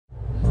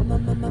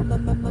Max.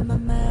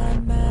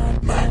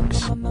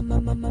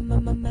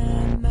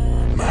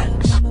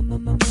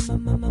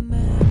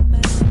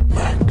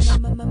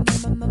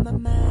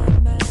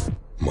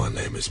 My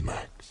name is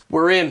Max.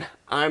 We're in.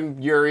 I'm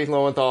Yuri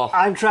Lowenthal.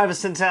 I'm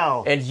Travis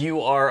Sintel. And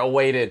you are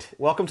awaited.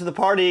 Welcome to the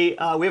party.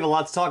 We have a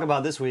lot to talk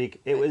about this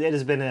week. It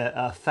has been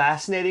a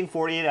fascinating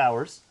 48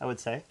 hours, I would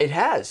say. It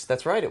has.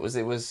 That's right. It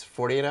was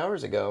 48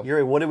 hours ago.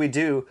 Yuri, what did we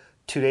do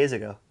 2 days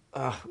ago?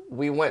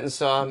 We went and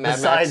saw Mad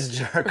Besides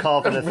Max. jerk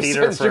off in a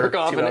theater Besides for jerk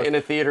off 2 hours. in a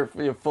theater,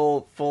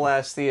 full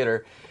ass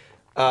theater.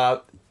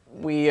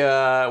 We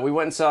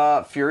went and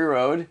saw Fury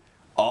Road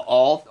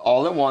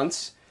all at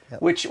once.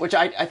 Yep. Which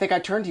I think I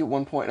turned to you at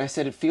one point and I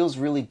said it feels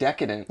really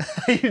decadent.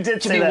 You did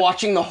to say be that.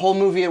 watching the whole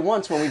movie at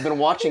once when we've been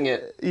watching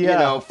it,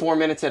 4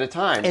 minutes at a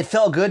time. It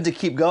felt good to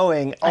keep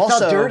going. I Also,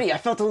 felt dirty. I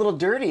felt a little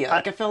dirty.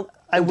 I felt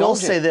I will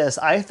indulgent. say this.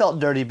 I felt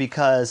dirty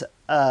because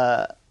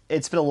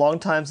it's been a long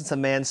time since a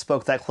man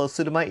spoke that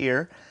closely to my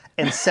ear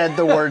and said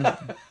the word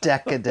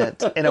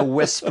decadent in a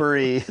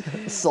whispery,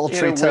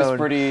 sultry in a tone.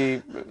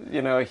 whispery,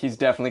 he's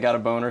definitely got a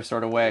boner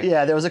sort of way.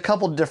 Yeah, there was a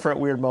couple different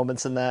weird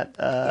moments in that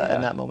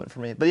moment for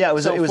me. But yeah, it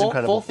was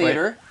incredible. Full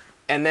theater,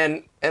 and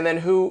then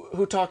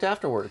who talked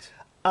afterwards?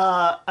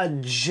 A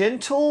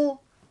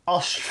gentle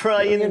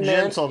Australian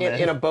gentleman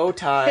in a bow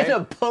tie, in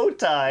a bow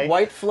tie,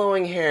 white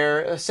flowing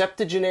hair, a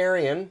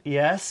septuagenarian.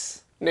 Yes.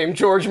 Named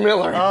George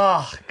Miller.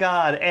 Oh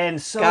God,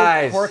 and so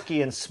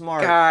quirky and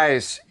smart.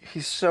 Guys,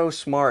 he's so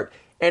smart,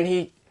 and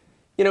he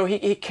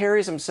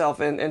carries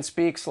himself and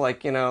speaks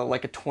like a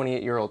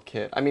 28-year-old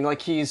kid. I mean,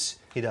 like he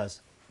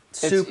does.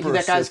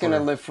 That guy's gonna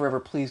live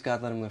forever. Please,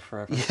 God, let him live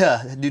forever.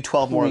 Yeah, do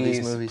 12 more of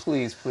these movies.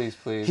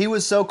 Please. He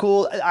was so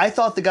cool. I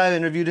thought the guy who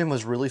interviewed him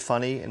was really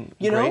funny and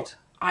great.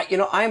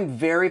 I'm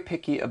very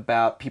picky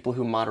about people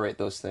who moderate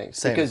those things.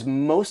 Same. Because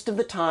most of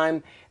the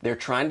time, they're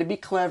trying to be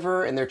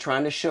clever and they're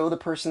trying to show the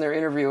person they're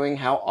interviewing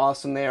how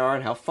awesome they are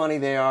and how funny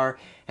they are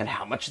and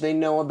how much they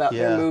know about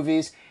their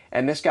movies.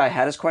 And this guy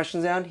had his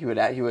questions down.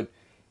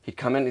 He'd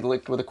come in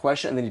with a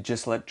question and then he'd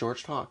just let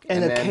George talk.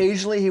 And then,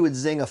 occasionally he would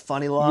zing a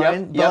funny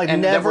line. But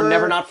and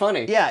never not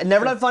funny. Yeah,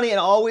 never not funny and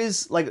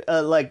always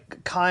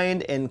like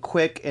kind and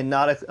quick and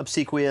not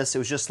obsequious. It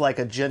was just like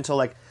a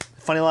gentle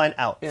funny line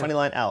out, funny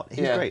line out.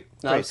 He's great.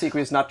 Not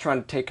obsequious, not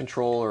trying to take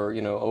control or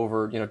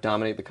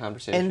dominate the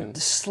conversation. And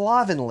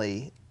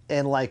slovenly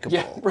and likable.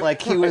 Yeah,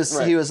 right, he was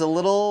a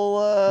little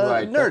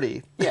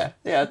nerdy. Yeah,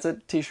 it's a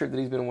T-shirt that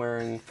he's been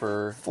wearing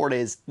for 4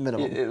 days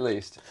minimum, at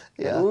least.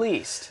 Yeah. At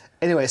least.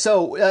 Anyway,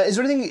 so is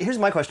there anything? Here's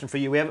my question for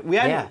you. We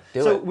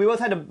both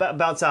had to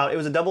bounce out. It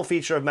was a double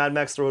feature of Mad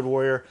Max: The Road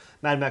Warrior,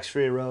 Mad Max: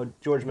 Fury Road.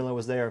 George Miller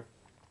was there.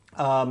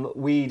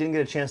 We didn't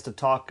get a chance to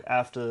talk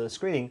after the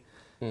screening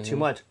too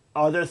much.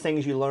 Are there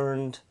things you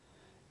learned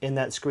in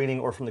that screening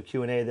or from the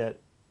Q&A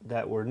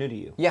that were new to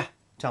you? Yeah.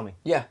 Tell me.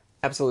 Yeah,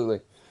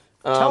 absolutely.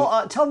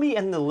 Tell me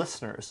and the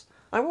listeners.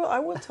 I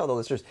will tell the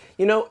listeners.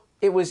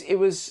 It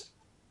was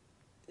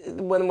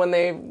when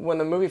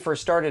the movie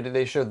first started,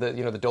 they showed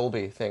the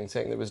Dolby thing,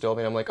 saying that it was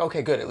Dolby, and I'm like,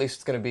 okay, good. At least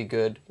it's going to be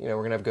good. We're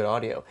going to have good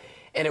audio.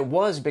 And it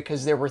was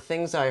because there were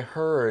things I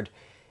heard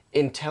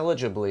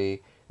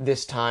intelligibly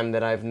this time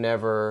that I've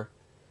never.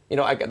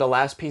 I got the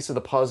last piece of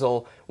the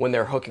puzzle when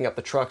they're hooking up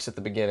the trucks at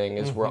the beginning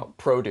is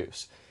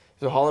produce.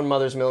 So hauling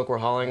Mother's Milk, we're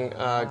hauling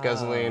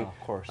gasoline. Of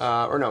course.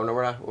 We're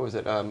not. What was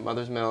it?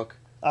 Mother's Milk,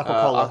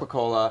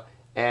 Aquacola.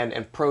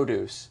 and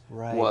produce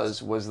was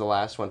the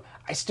last one.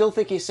 I still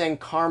think he's saying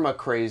Karma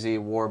Crazy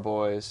War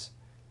Boys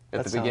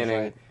at the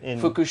beginning. Right.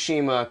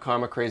 Fukushima,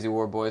 Karma Crazy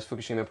War Boys.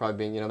 Fukushima probably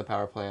being the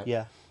power plant.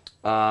 Yeah.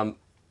 I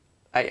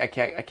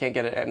can't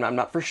get it. I'm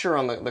not for sure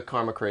on the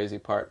Karma Crazy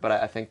part, but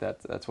I think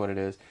that's what it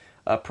is.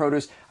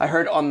 Produce. I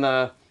heard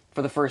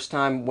for the first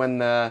time when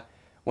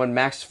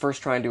Max is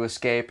first trying to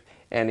escape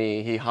and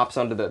he hops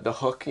onto the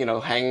hook,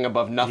 hanging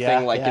above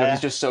nothing,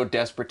 he's just so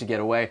desperate to get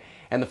away.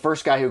 And the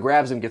first guy who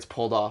grabs him gets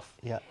pulled off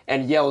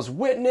and yells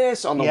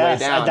 "Witness" on the way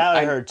down. That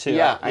I heard too.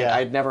 Yeah,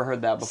 I'd never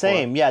heard that before.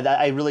 Same, yeah.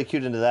 I really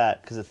cued into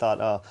that because I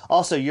thought.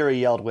 Also, Yuri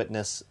yelled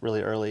 "Witness"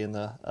 really early in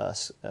the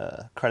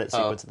credit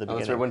sequence at the beginning.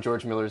 That's right, when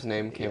George Miller's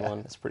name came on.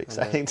 It's pretty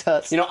exciting to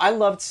us. I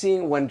loved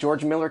seeing when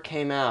George Miller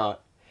came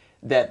out.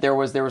 That there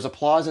was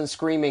applause and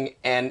screaming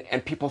and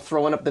people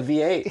throwing up the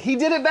V8. He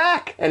did it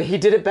back. And he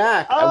did it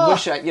back. Oh. I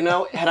wish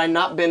had I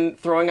not been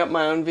throwing up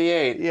my own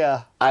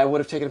V8, I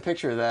would have taken a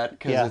picture of that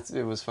because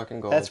it was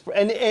fucking gold.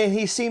 And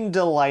he seemed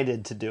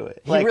delighted to do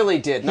it. He really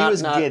did. He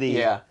was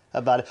giddy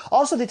about it.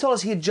 Also, they told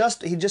us he'd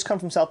just come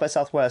from South by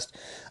Southwest,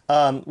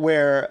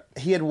 where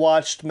he had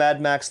watched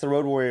Mad Max: The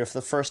Road Warrior for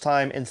the first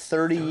time in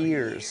 30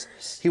 years.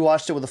 He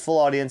watched it with a full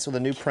audience with a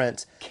new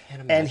print,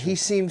 and he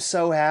seemed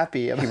so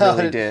happy about it. He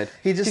really did.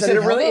 He just said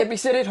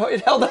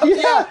it held up.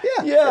 Yeah.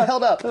 It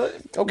held up.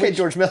 Okay,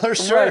 George Miller,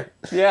 sure. Right.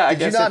 Yeah, I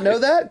Did you not know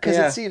that? Because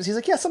it seems he's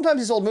like,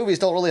 sometimes these old movies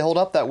don't really hold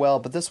up that well,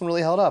 but this one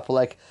really held up. We're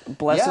like,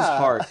 bless his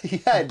heart.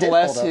 Yeah, it did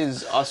bless hold up.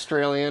 his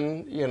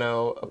Australian,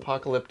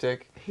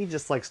 apocalyptic. He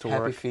just likes to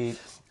happy work. Feet,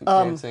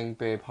 dancing,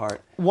 babe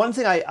heart. One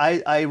thing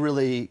I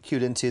really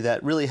cued into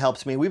that really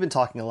helped me, we've been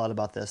talking a lot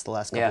about this the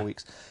last couple of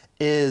weeks,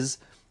 is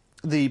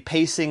the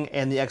pacing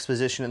and the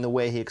exposition and the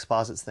way he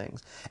exposits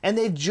things. And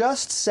they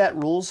just set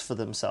rules for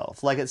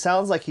themselves. Like, it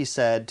sounds like he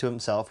said to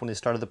himself when he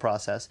started the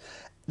process,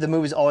 the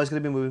movie's always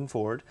going to be moving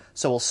forward,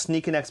 so we'll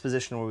sneak in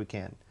exposition where we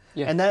can.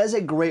 Yeah. And that is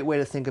a great way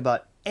to think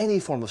about any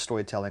form of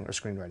storytelling or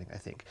screenwriting, I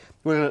think.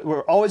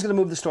 We're always going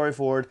to move the story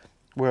forward.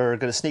 We're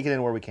going to sneak it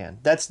in where we can.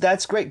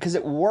 That's great because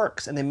it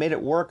works, and they made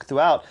it work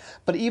throughout.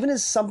 But even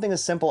as something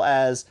as simple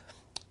as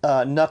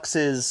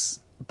Nux's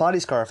body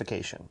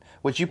scarification,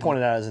 which you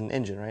pointed out as an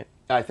engine, right?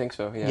 I think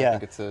so. Yeah. I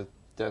think it's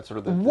that's sort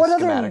of the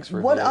schematics for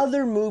what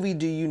other movie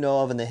do you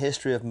know of in the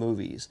history of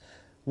movies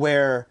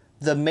where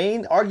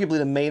arguably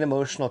the main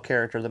emotional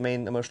character, the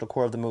main emotional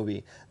core of the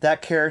movie,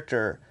 that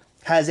character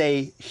has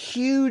a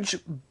huge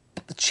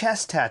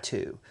chest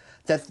tattoo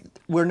that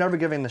we're never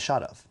given the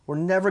shot of. We're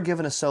never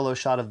given a solo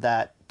shot of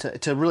that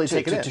to really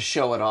take it in. To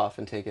show it off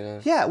and take it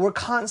in. Yeah, we're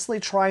constantly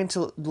trying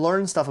to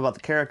learn stuff about the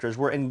characters.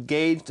 We're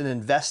engaged and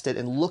invested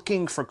in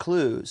looking for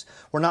clues.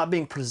 We're not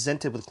being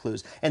presented with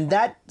clues. And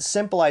that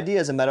simple idea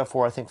is a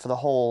metaphor, I think, for the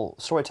whole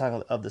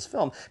storytelling of this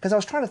film. Because I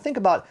was trying to think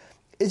about,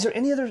 is there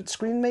any other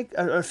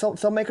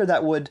filmmaker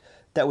that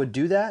would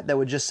do that? That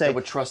would just say... That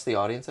would trust the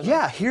audience enough?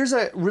 Yeah, here's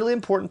a really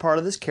important part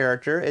of this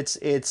character.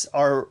 It's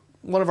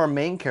one of our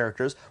main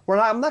characters.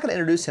 I'm not going to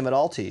introduce him at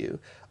all to you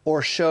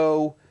or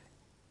show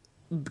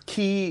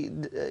key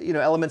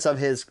elements of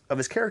his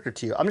character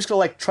to you. I'm just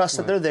going to trust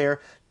that they're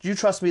there. You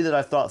trust me that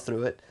I've thought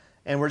through it,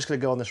 and we're just going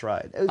to go on this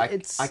ride.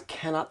 I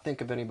cannot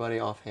think of anybody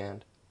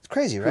offhand. It's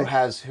crazy,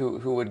 right?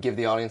 Who would give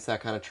the audience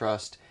that kind of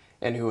trust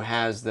and who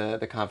has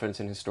the confidence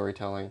in his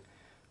storytelling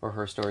or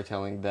her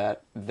storytelling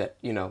that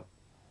and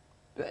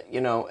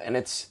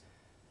it's.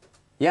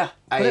 Yeah,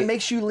 but it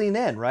makes you lean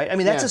in, right? I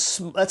mean,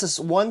 that's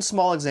one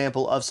small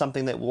example of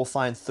something that we'll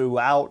find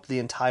throughout the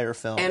entire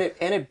film, and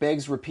it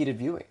begs repeated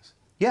viewings.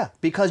 Yeah,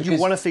 because you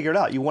want to figure it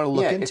out, you want to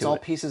look into it. It's all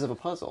pieces of a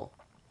puzzle.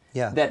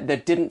 Yeah,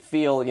 that didn't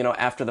feel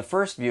after the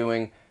first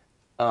viewing,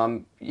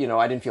 I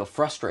didn't feel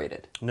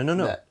frustrated.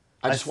 No.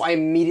 I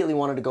immediately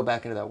wanted to go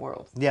back into that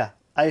world. Yeah.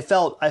 I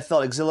felt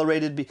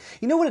exhilarated.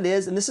 You know what it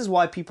is, and this is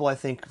why people I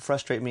think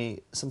frustrate me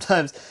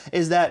sometimes,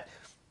 is that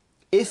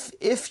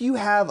if you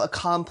have a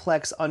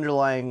complex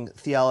underlying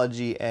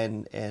theology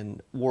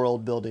and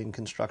world building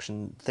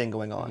construction thing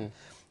going on,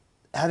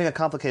 having a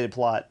complicated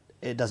plot,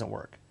 it doesn't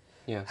work.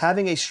 Yeah.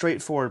 Having a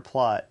straightforward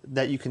plot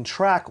that you can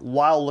track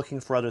while looking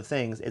for other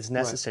things is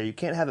necessary. Right. You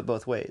can't have it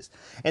both ways.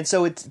 And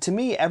so to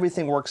me,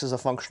 everything works as a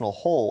functional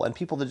whole, and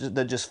people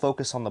that just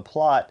focus on the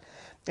plot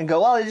and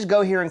go, well, they just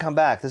go here and come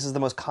back. This is the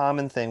most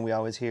common thing we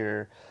always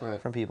hear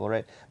from people,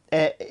 right?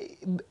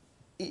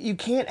 You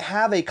can't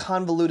have a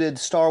convoluted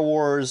Star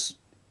Wars,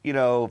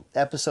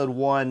 Episode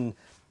 1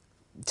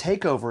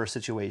 takeover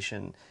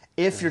situation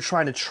if you're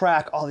trying to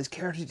track all these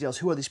character details.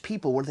 Who are these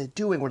people? What are they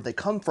doing? Where do they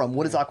come from?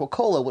 What is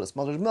Aquacola? What is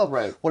Mother's Milk?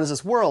 Right. What is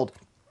this world?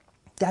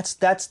 That's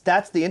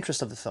the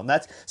interest of the film.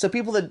 So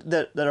people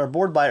that are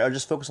bored by it are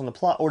just focused on the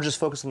plot, or just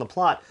focused on the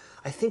plot,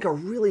 I think are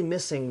really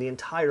missing the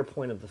entire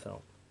point of the film.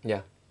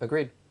 Yeah,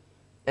 agreed.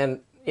 And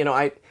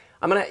I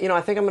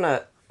think I'm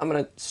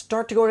gonna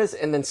start to go into this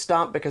and then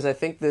stop, because I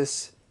think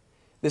this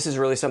is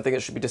really something that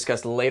should be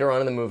discussed later on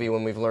in the movie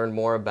when we've learned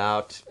more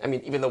about. I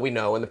mean, even though we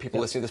know, and the people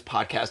listening to this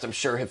podcast, I'm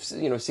sure have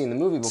seen the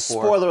movie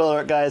before. Spoiler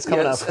alert, guys,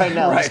 coming up right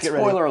now. Right, let's get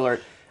ready. Spoiler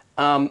alert.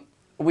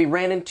 We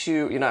ran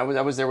into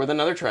I was there with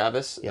another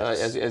Travis,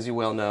 yes. as you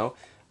well know,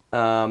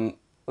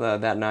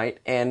 that night,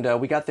 and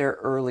we got there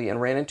early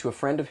and ran into a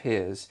friend of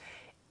his,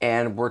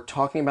 and we're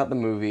talking about the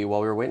movie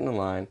while we were waiting in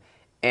line,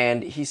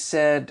 and he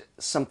said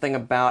something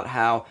about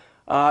how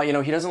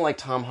he doesn't like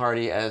Tom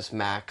Hardy as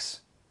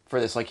Max for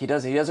this. Like he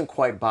doesn't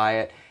quite buy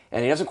it,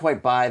 and he doesn't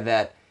quite buy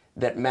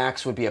that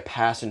Max would be a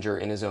passenger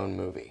in his own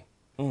movie.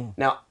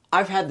 Now,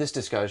 I've had this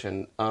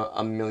discussion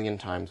a million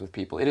times with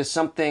people. It is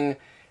something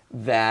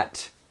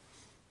that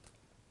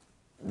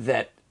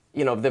the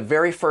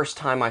very first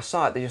time I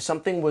saw it,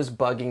 something was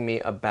bugging me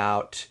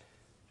about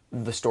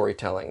the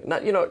storytelling.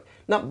 Not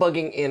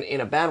bugging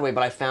in a bad way,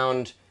 but I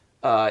found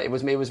it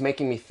was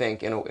making me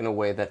think in a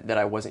way that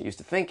I wasn't used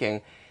to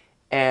thinking.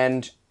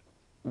 And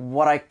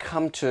what I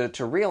come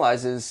to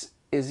realize is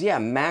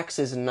Max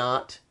is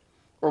not,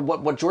 or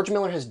what George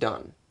Miller has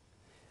done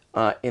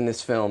in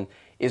this film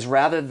is,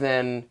 rather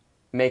than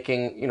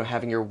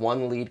having your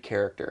one lead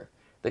character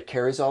that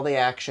carries all the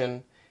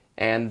action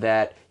and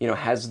that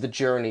has the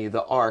journey,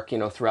 the arc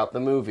throughout the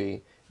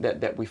movie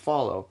that we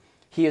follow,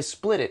 he has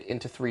split it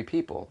into three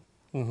people.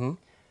 Mm-hmm.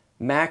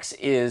 Max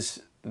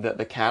is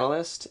the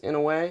catalyst in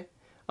a way.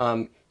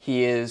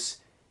 He is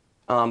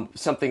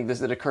something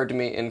that occurred to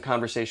me in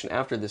conversation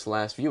after this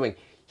last viewing.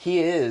 He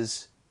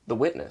is the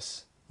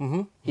witness.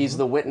 Mm-hmm. He's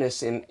the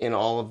witness in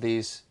all of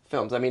these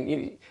films. I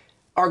mean,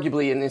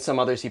 arguably in some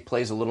others he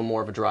plays a little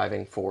more of a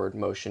driving forward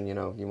motion. You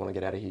want to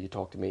get out of here, you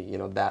talk to me.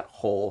 That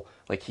whole,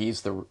 like,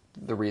 he's the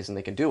reason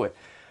they can do it.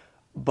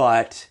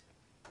 But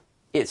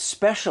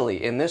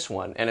especially in this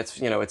one, and it's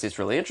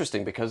really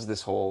interesting because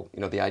this whole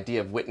the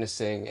idea of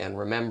witnessing and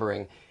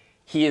remembering,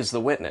 he is the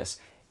witness.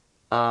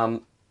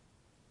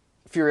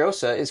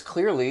 Furiosa is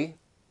clearly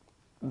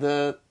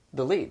the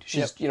the lead.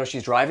 She's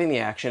she's driving the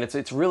action.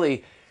 It's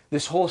really,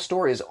 this whole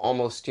story is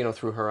almost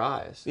through her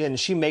eyes. Yeah, and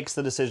she makes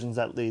the decisions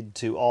that lead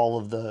to all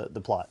of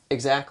the plot.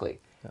 Exactly.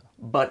 Yeah.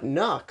 But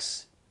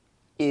Nux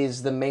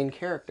is the main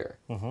character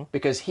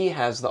because he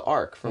has the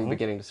arc from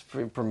beginning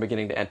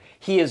to end.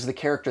 He is the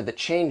character that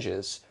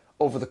changes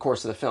over the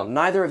course of the film.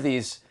 Neither of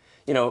these,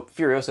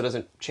 Furiosa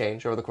doesn't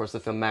change over the course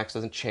of the film. Max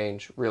doesn't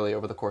change really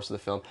over the course of the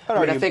film.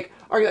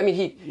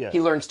 He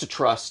learns to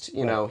trust.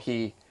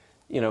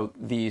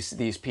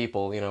 These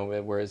people.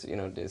 Whereas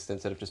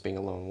instead of just being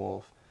a lone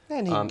wolf.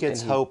 And he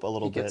gets hope a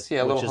little bit.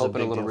 Yeah, a little hope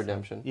and a little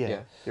redemption.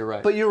 Yeah, you're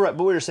right. But you're right.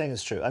 But what you're saying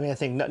is true. I mean, I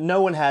think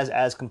no one has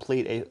as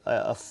complete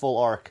a full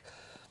arc.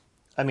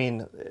 I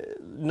mean,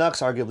 Nux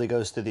arguably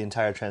goes through the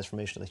entire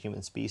transformation of the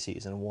human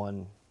species in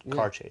one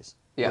car chase,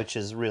 which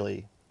is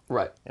really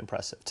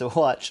impressive to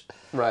watch.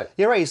 Right.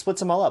 You're right. He splits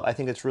them all up. I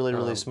think it's really,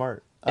 really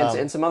smart.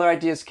 And some other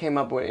ideas came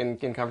up in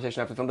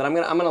conversation after the film that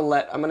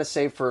I'm gonna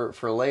save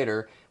for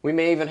later. We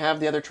may even have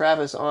the other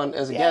Travis on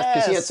as a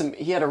guest because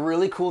he had a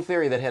really cool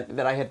theory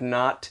that I had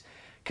not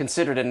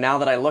considered, and now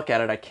that I look at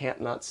it, I can't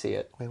not see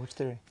it. Wait, which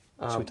theory?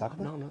 Should we talk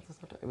about it? No, that's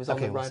not. It was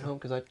on the ride home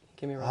because I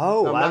gave me a ride.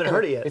 Oh, home. I haven't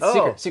heard it yet.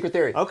 It's secret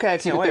theory. Okay, I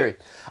can't wait. Theory.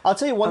 I'll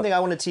tell you one thing I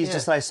want to tease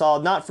just that I saw,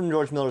 not from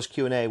George Miller's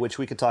Q&A, which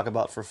we could talk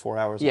about for 4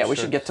 hours. Yeah, we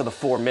should get to the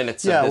 4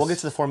 minutes. Yeah, we'll get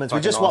to the 4 minutes.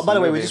 By the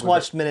way, we just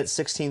watched minutes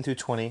 16 through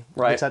 20. Right.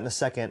 We'll get to that in a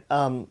second.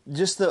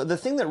 Just the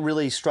thing that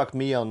really struck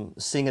me on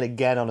seeing it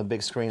again on a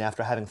big screen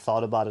after having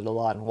thought about it a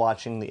lot and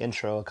watching the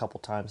intro a couple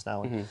times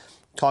now and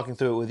talking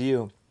through it with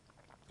you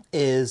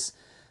is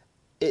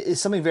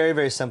something very,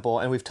 very simple,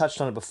 and we've touched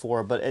on it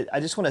before, but I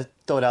just want to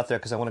throw it out there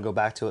because I want to go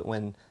back to it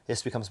when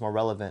this becomes more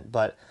relevant.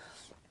 But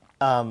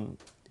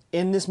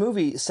in this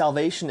movie,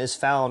 salvation is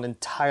found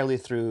entirely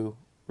through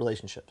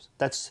relationships.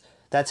 That's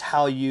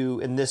how you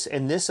in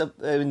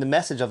the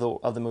message of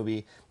the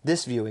movie,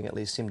 this viewing at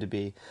least seemed to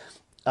be,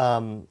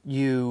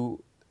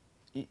 you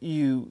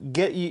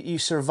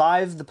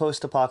survive the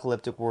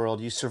post-apocalyptic world,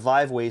 you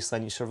survive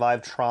wasteland, you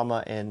survive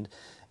trauma and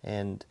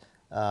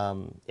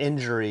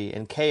injury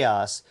and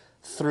chaos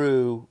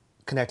through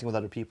connecting with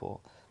other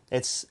people.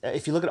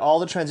 If you look at all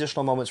the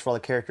transitional moments for all the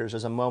characters,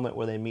 there's a moment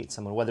where they meet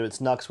someone, whether it's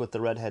Nux with the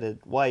redheaded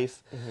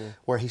wife,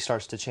 where he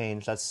starts to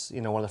change. That's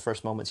one of the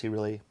first moments he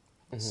really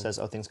says,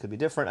 oh, things could be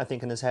different, I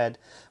think, in his head.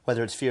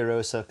 Whether it's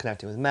Furiosa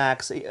connecting with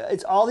Max.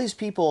 It's all these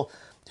people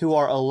who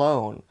are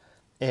alone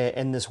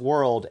in this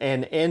world,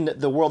 and in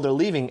the world they're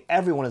leaving,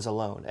 everyone is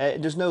alone.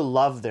 There's no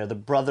love there. The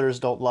brothers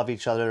don't love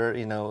each other,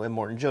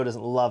 Immortan Joe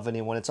doesn't love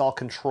anyone. It's all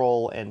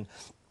control and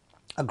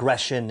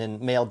aggression and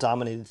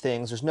male-dominated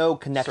things. There's no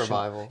connection.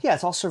 Survival. Yeah,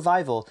 it's all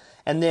survival.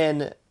 And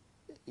then,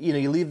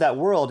 you leave that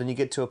world and you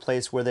get to a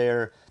place where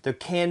there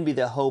can be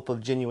the hope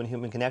of genuine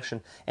human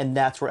connection, and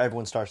that's where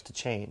everyone starts to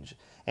change.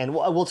 And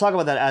we'll talk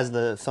about that as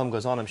the film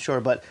goes on, I'm sure,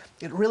 but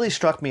it really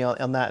struck me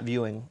on that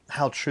viewing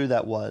how true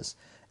that was.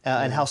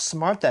 And how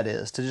smart that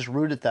is to just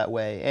root it that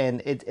way.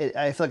 And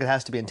I feel like it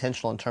has to be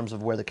intentional in terms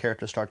of where the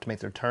characters start to make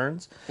their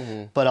turns.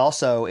 But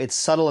also, it's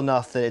subtle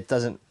enough that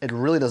it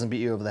really doesn't beat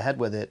you over the head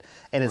with it.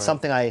 And it's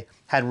something I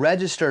had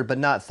registered but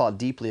not thought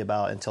deeply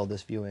about until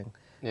this viewing.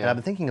 Yeah. And I've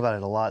been thinking about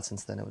it a lot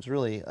since then. It was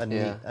really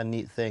a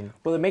neat thing.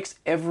 Well, it makes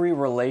every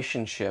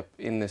relationship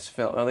in this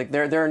film, like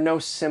there are no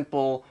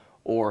simple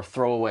or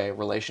throwaway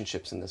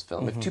relationships in this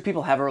film. If two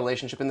people have a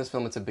relationship in this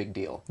film, it's a big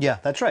deal. Yeah,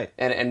 that's right.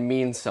 And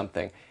means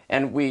something.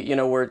 And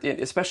we're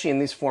especially in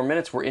these 4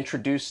 minutes, we're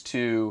introduced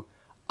to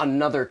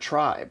another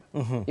tribe.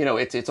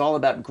 It's all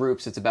about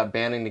groups. It's about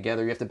banding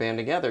together. You have to band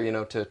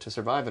together, to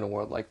survive in a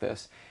world like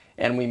this.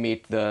 And we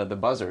meet the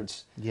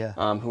buzzards,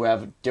 who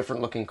have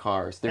different looking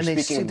cars. They're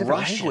speaking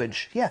Russian.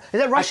 Language. Yeah, is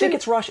that Russian? I think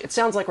it's Russian. It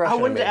sounds like Russian.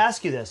 I wanted to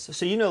ask you this.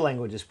 So you know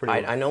languages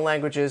pretty well. I know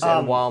languages,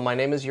 and while my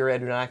name is Yuri, I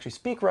do not actually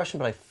speak Russian,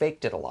 but I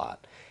faked it a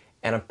lot.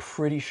 And I'm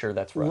pretty sure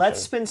that's Russian.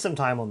 Let's spend some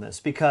time on this,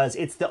 because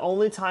it's the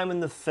only time in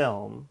the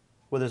film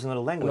where there's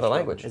another language. Another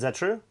language. Is that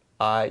true?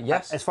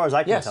 Yes. As far as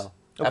I can tell.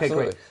 Okay,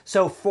 absolutely. Great.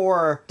 So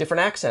for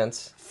different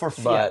accents, but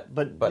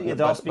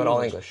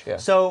all English. Yeah.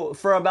 So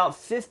for about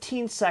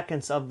 15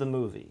 seconds of the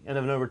movie, and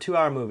of an over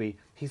 2-hour movie,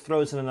 he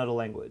throws in another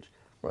language.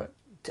 Right.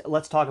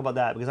 Let's talk about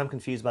that, because I'm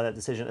confused by that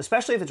decision,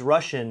 especially if it's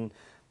Russian,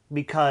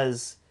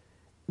 because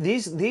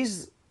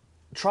these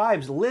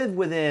tribes live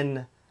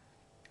within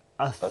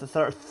a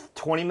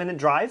 20-minute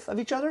drive of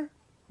each other.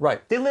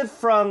 Right. They live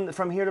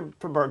from here to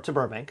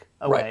Burbank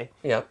away. Right.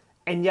 Yeah.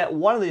 And yet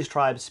one of these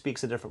tribes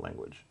speaks a different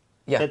language.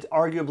 Yeah. That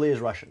arguably is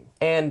Russian.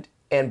 And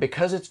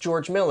because it's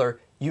George Miller,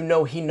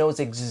 he knows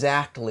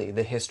exactly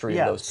the history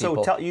of those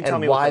people. So tell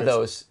me why what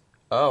those.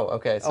 Oh,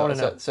 okay. So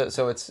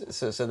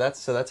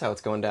that's how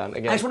it's going down.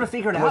 Again, I just want to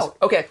figure it out.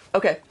 Okay.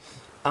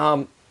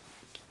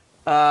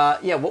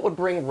 What would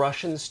bring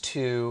Russians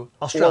to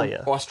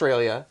Australia?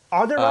 Australia.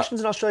 Are there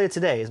Russians in Australia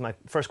today? Is my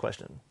first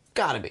question.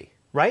 Gotta be.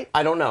 Right?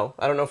 I don't know.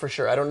 I don't know for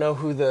sure. I don't know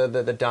who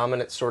the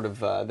dominant sort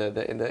of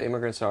the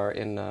immigrants are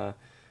in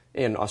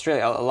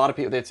Australia. A lot of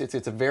people.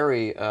 It's a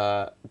very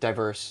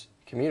diverse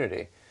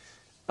community.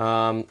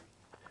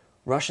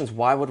 Russians.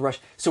 Why would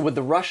Russians? So would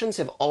the Russians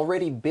have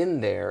already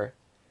been there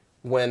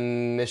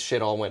when this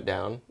shit all went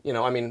down. You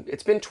know, I mean,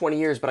 it's been 20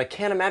 years, but I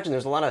can't imagine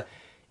there's a lot of...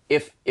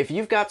 If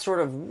you've got sort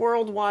of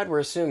worldwide, we're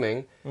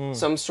assuming,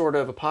 some sort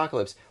of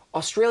apocalypse,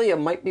 Australia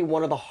might be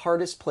one of the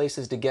hardest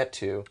places to get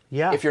to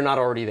if you're not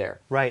already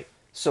there. Right.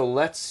 So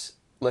let's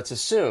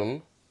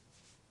assume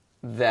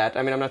that,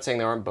 I mean, I'm not saying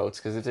there aren't boats,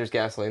 because if there's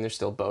gasoline, there's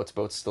still boats.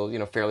 Boats still, you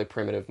know, fairly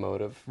primitive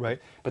mode of...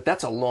 Right. But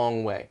that's a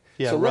long way.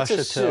 Yeah, so Russia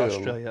let's to assume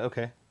Australia,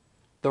 okay.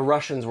 the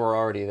Russians were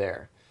already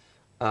there.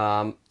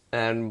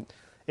 And...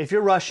 If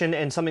you're Russian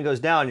and something goes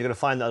down, you're going to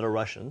find the other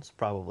Russians,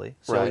 probably.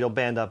 So you'll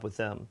band up with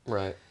them.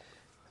 Right.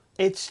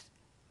 It's...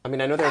 I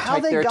mean, I know they're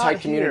a tight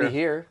community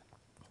here.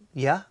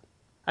 Yeah.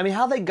 I mean,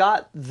 how they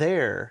got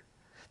there...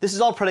 This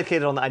is all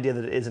predicated on the idea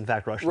that it is, in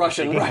fact, Russian.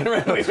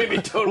 Right. We may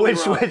be totally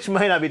wrong. Which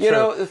might not be true. You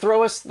know,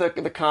 throw us the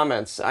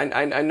comments. I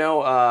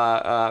know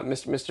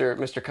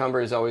Mr.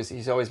 Cumber is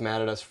always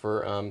mad at us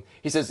for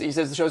he says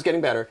the show's getting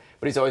better,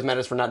 but he's always mad at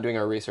us for not doing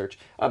our research.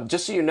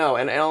 Just so you know,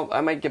 and I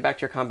might get back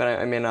to your comment.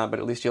 I may not, but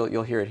at least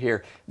you'll hear it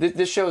here.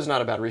 This show is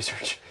not about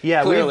research.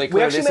 Yeah, clearly,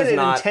 we actually made an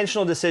not...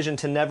 intentional decision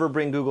to never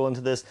bring Google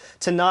into this,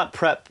 to not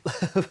prep.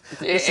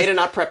 to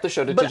not prep the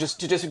show, to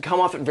just come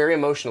off it very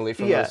emotionally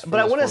from those.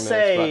 But I want to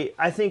say,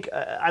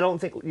 I don't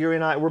think Yuri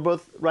and I, we're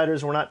both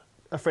writers, we're not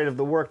afraid of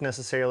the work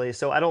necessarily,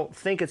 so I don't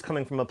think it's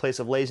coming from a place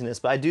of laziness,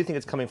 but I do think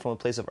it's coming from a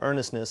place of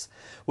earnestness,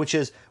 which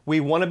is we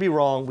want to be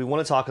wrong, we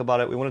want to talk about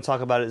it, we want to talk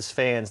about it as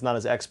fans, not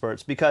as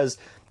experts, because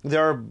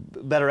there are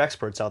better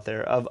experts out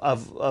there,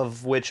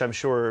 of which I'm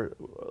sure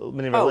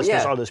many of our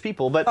listeners are those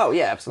people, but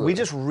absolutely. We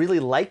just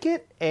really like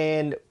it,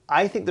 and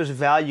I think there's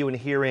value in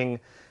hearing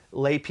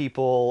lay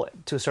people,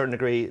 to a certain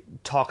degree,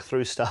 talk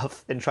through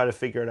stuff and try to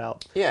figure it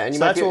out. Yeah, and you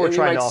might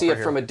see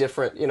it from a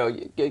different, you know,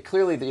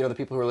 clearly, the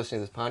people who are listening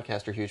to this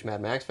podcast are huge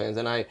Mad Max fans,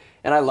 and I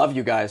love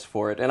you guys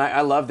for it, and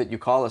I love that you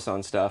call us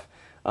on stuff,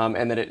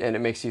 and that it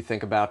makes you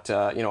think about,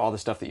 all the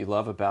stuff that you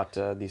love about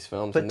these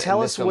films. But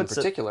tell us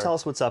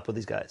what's up with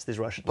these guys, these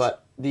Russians.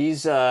 But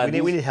these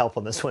we need help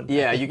on this one.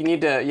 Yeah, you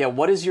need to. Yeah,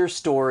 what is your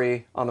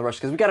story on the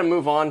Russians? Because we got to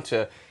move on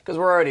because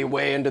we're already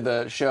way into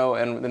the show,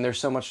 and there's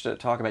so much to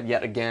talk about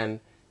yet again.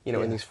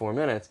 In these 4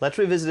 minutes. Let's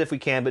revisit if we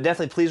can, but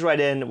definitely please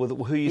write in with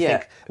who you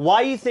think,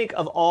 why you think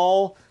of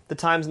all the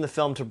times in the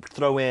film to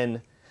throw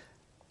in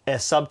a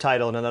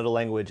subtitle in another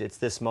language, it's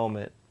this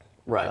moment.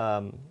 Right.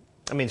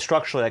 I mean,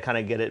 structurally, I kind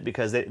of get it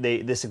because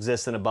this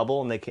exists in a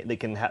bubble and they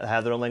can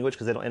have their own language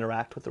because they don't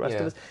interact with the rest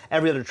of us.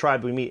 Every other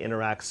tribe we meet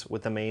interacts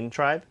with the main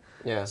tribe.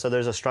 Yeah. So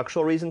there's a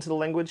structural reason to the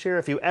language here.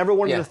 If you ever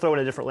wanted to throw in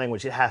a different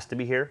language, it has to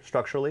be here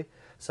structurally.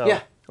 So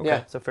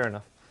so fair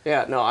enough.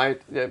 Yeah, no,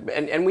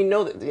 and we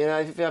know that,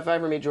 if I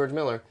ever meet George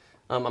Miller,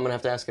 I'm going to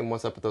have to ask him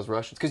what's up with those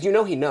Russians, because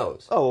he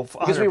knows. Oh, 100%.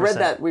 Because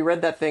we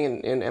read that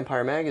thing in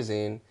Empire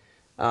Magazine,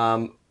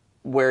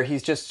 where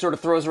he's just sort of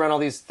throws around all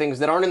these things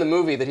that aren't in the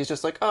movie that he's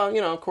just like,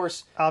 of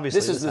course, obviously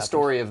this is the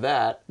story of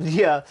that.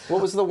 Yeah.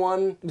 What was the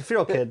one? The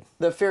Feral Kid.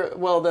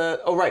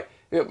 Right.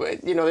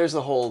 There's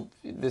the whole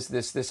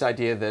this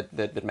idea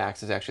that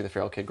Max is actually the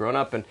feral kid grown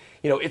up, and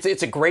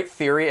it's a great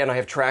theory, and I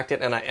have tracked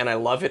it, and I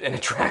love it, and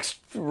it tracks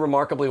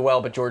remarkably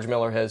well. But George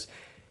Miller has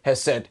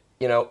said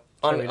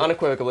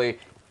unequivocally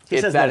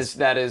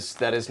that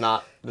is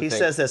not the thing. He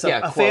says this.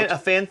 A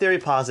fan theory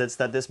posits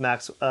that this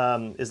Max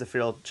is the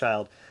feral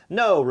child.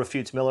 No,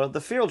 refutes Miller. The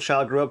feral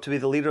child grew up to be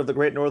the leader of the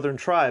great northern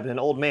tribe, and an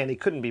old man. He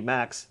couldn't be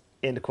Max.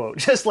 End quote.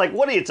 Just like,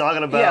 what are you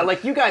talking about? Yeah,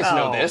 like, you guys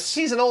know this.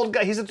 He's an old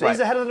guy. He's the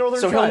head of the northern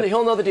tribe. So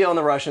he'll know the deal on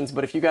the Russians,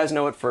 but if you guys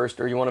know it first,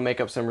 or you want to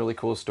make up some really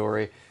cool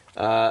story,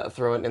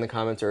 throw it in the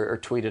comments or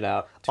tweet it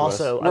out to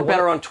us. We're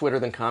better on Twitter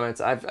than comments.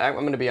 I'm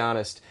going to be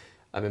honest.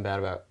 I've been bad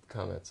about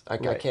comments. I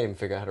can't even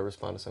figure out how to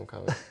respond to some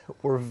comments.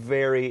 We're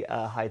very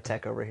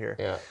high-tech over here.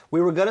 Yeah. We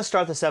were going to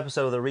start this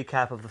episode with a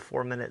recap of the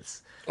 4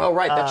 minutes. Oh,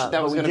 right.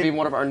 That was going to be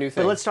one of our new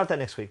things. But let's start that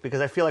next week,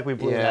 because I feel like we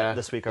blew that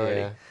this week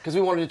already. Because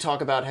we wanted to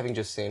talk about having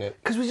just seen it.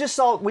 Because we just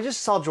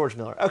saw George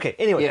Miller. Okay,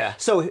 anyway.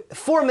 So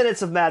 4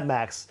 minutes of Mad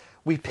Max.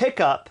 We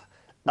pick up...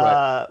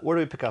 Where do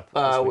we pick up?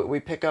 We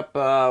pick up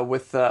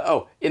with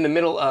in the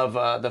middle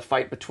of the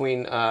fight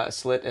between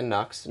Slit and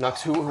Nux.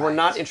 Nux, who were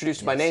not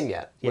introduced by name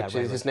yet.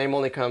 His name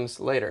only comes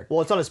later.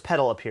 Well, it's on his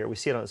pedal up here. We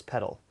see it on his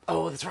pedal.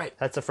 Oh, that's right.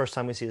 That's the first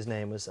time we see his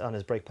name was on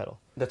his brake pedal.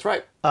 That's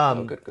right.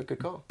 Good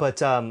call.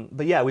 But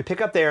yeah, we pick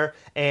up there,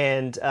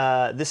 and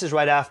this is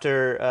right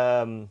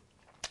after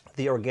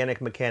the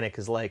organic mechanic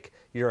is like,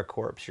 you're a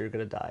corpse, you're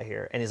gonna die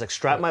here, and he's like,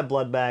 strap my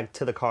blood bag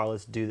to the car,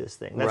 let's do this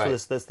thing.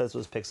 That's what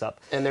this picks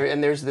up. And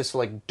there's this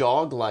like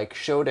dog-like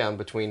showdown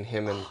between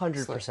him and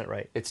 100%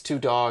 right. It's two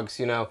dogs,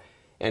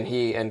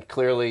 and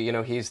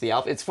clearly, he's the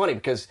alpha. It's funny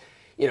because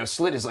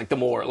Slit is like the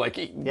more like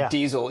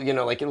Diesel,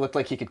 like it looked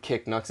like he could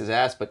kick Nux's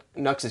ass, but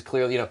Nux is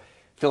clearly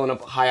filling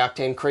up high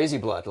octane crazy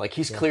blood. Like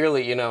he's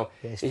clearly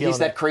he's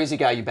that crazy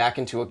guy you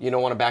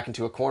don't want to back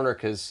into a corner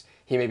because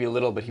he may be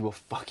little, but he will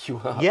fuck you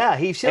up. Yeah,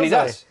 he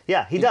does.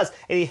 Yeah, he does.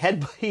 And he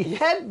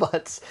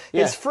headbutts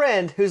his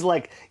friend, who's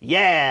like,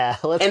 "Yeah,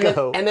 let's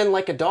go." And then,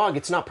 like a dog,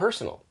 it's not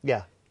personal.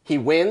 Yeah, he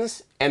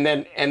wins, and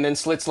then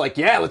Slit's like,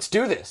 "Yeah, let's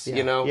do this."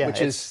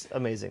 Which is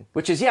amazing.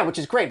 Which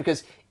is great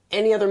because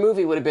any other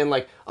movie would have been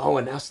like, oh,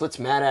 and now Slit's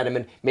mad at him,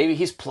 and maybe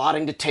he's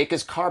plotting to take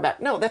his car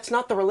back. No, that's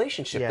not the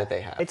relationship that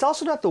they have. It's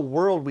also not the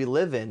world we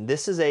live in.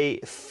 This is a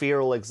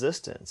feral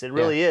existence. It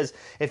really is.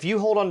 If you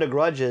hold on to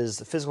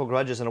grudges, physical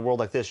grudges in a world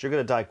like this, you're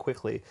going to die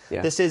quickly.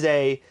 Yeah. This is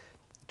a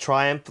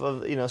triumph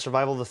of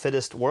survival of the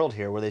fittest world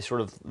here, where they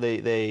sort of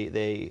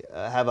they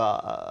have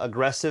a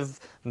aggressive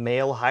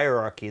male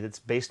hierarchy that's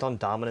based on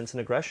dominance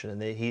and aggression.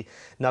 And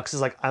Nux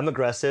is like, I'm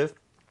aggressive.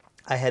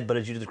 I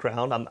headbutted you to the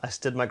ground. I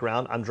stood my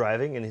ground. I'm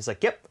driving, and he's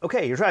like, "Yep,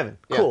 okay, you're driving.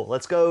 Cool,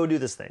 let's go do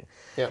this thing."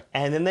 Yeah.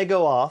 And then they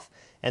go off,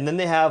 and then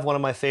they have one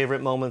of my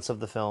favorite moments of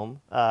the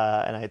film.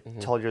 And I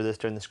told you this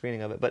during the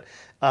screening of it, but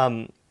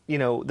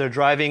they're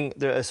driving.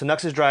 So Nux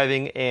is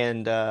driving,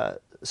 and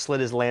Slit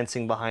is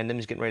lancing behind him.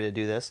 He's getting ready to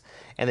do this,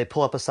 and they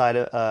pull up beside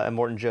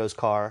Immortan Joe's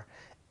car.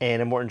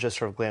 And Immortan just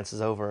sort of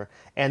glances over,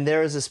 and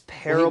there is this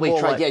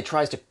parable. He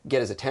tries to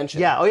get his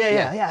attention. Yeah. Oh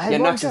yeah. Hey,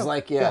 Nux is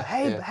like,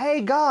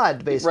 Hey,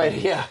 God, basically. Right.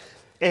 Yeah.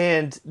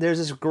 And there's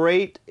this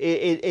great.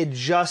 It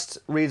just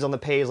reads on the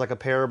page like a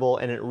parable,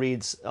 and it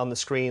reads on the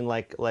screen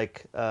like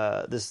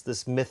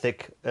this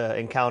mythic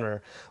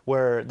encounter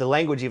where the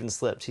language even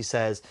slips. He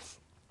says,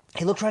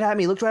 "He looked right at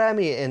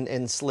me,"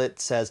 and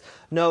Slit says,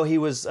 "No, he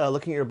was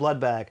looking at your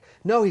blood bag.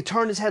 No, he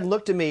turned his head and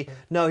looked at me.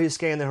 No, he was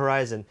scanning the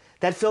horizon."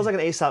 That feels like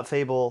an Aesop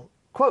fable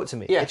quote to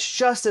me. Yeah. It's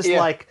just this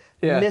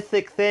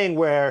mythic thing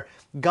where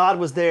God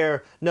was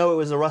there. No, it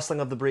was the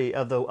rustling of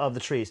the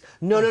trees.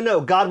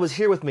 No, God was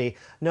here with me.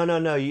 No,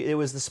 it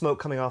was the smoke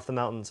coming off the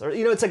mountains. Or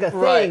it's like a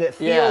thing that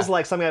feels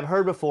like something I've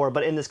heard before,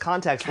 but in this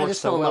context works so well. I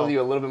just fell in love with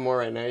you a little bit more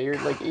right now.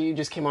 You're like, you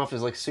just came off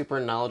as like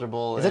super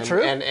knowledgeable. Is that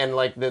true? And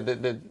like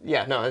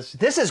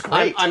this is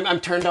great.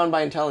 I'm turned on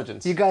by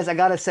intelligence. You guys, I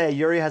gotta say,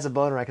 Yuri has a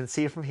boner. I can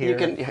see it from here.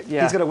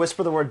 He's gonna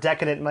whisper the word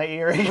decadent in my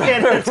ear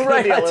again. It's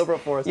gonna be all over it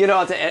for us.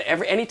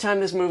 Anytime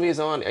this movie is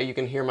on, you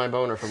can hear my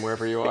boner from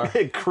wherever you are.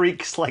 It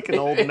creaks like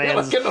an old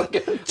man's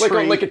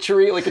like a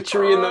tree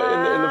in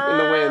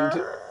the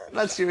wind.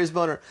 That's Yuri's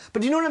boner.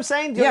 But do you know what I'm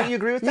saying? Do you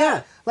agree with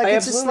that? Like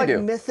it's this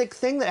mythic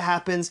thing that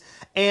happens,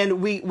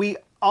 and we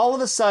all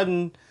of a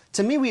sudden,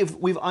 to me,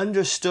 we've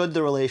understood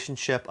the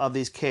relationship of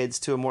these kids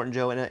to Immortan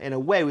Joe in a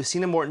way. We've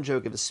seen Immortan Joe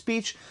give a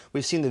speech.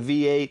 We've seen the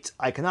V8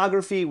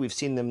 iconography. We've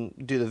seen them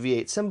do the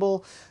V8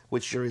 symbol,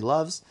 which Yuri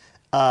loves.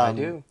 I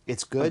do.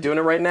 It's good. I'm doing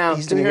it right now.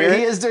 He is doing it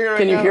right now.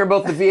 Can you hear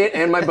both the V8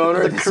 and my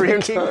boner at the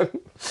same time?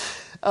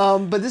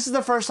 But this is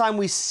the first time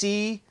we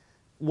see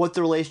what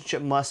the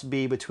relationship must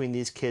be between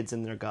these kids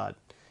and their God.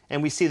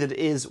 And we see that it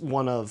is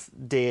one of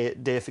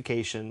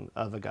deification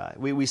of a guy.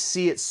 We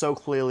see it so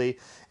clearly,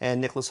 and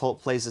Nicholas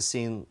Hoult plays the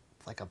scene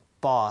like a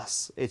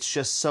boss. It's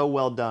just so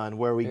well done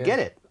where we get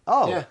it.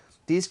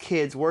 These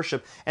kids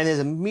worship. And his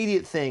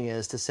immediate thing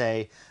is to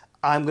say,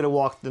 I'm going to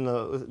walk in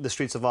the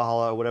streets of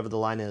Valhalla, or whatever the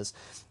line is.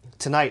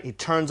 Tonight, he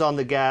turns on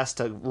the gas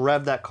to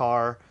rev that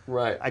car.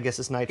 Right. I guess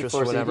it's nitrous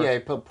or whatever. He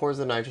pours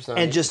the nitrous on.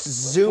 And just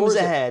zooms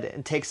ahead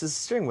and takes his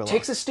steering wheel off.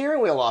 Takes the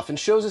steering wheel off and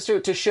shows us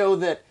to show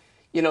that,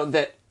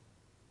 that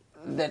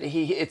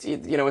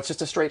it's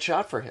just a straight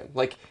shot for him.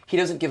 Like, he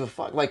doesn't give a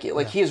fuck. Like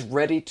he is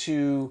ready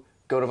to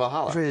go to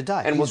Valhalla. He's ready to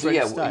die. And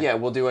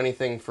we'll do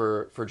anything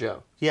for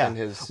Joe. Yeah. And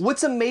his...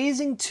 What's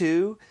amazing,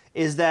 too,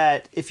 is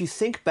that if you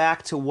think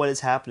back to what is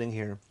happening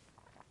here,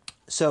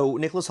 so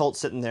Nicholas Hoult's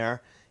sitting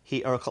there,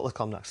 let's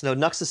call him Nux. No,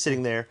 Nux is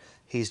sitting there.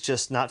 He's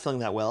just not feeling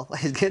that well.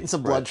 He's getting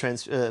some blood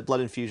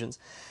infusions.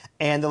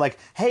 And they're like,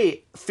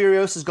 hey,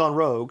 Furiosa's gone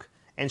rogue,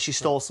 and she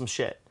stole some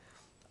shit.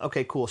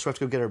 Okay, cool. So we have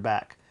to go get her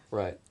back.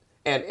 Right.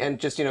 And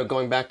just,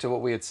 going back to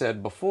what we had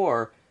said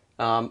before,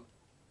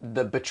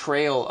 the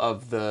betrayal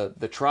of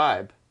the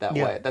tribe that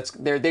way,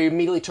 they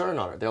immediately turn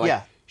on her. They're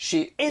like,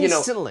 she,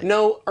 instantly.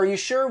 No, are you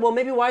sure? Well,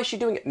 maybe why is she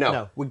doing it?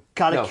 No, we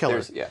gotta kill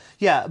her.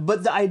 Yeah,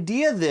 but the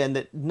idea then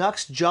that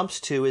Nux jumps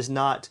to is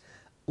not,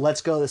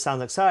 let's go, this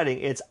sounds exciting.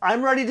 It's,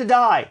 I'm ready to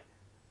die.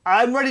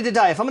 I'm ready to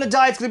die. If I'm going to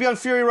die, it's going to be on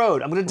Fury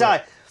Road. I'm going to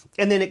die.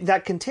 And then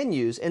that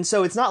continues. And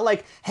so it's not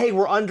like, hey,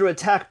 we're under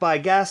attack by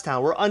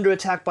Gastown. We're under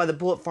attack by the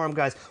Bullet Farm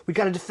guys. We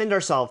got to defend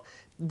ourselves.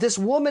 This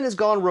woman has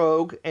gone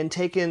rogue and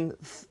taken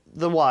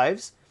the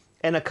wives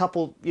and a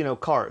couple,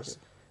 cars.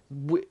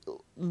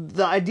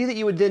 The idea that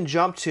you would then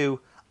jump to,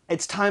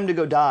 it's time to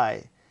go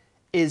die,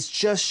 is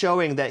just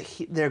showing that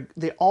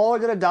they all are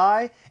going to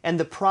die, and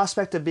the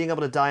prospect of being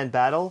able to die in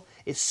battle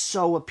is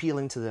so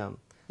appealing to them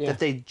that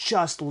they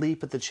just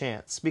leap at the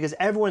chance, because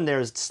everyone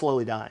there is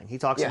slowly dying. He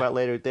talks about it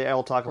later. They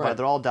all talk about it.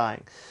 They're all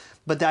dying.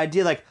 But the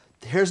idea, like,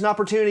 here's an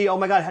opportunity. Oh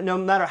my God, no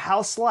matter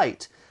how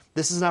slight,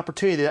 this is an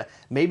opportunity that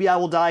maybe I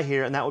will die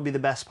here, and that would be the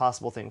best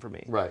possible thing for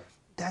me. Right.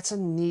 That's a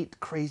neat,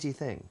 crazy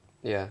thing.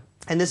 Yeah.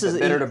 And this is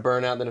better to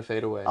burn out than to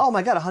fade away. Oh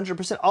my God,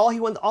 100%.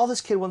 All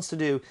this kid wants to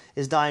do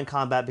is die in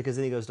combat, because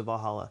then he goes to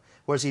Valhalla.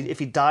 Whereas if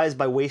he dies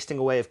by wasting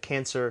away of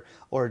cancer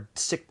or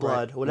sick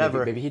blood,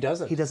 whatever, maybe he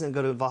doesn't. He doesn't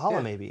go to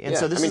Valhalla, maybe. And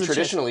so this is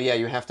traditionally,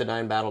 you have to die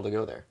in battle to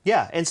go there.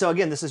 Yeah, and so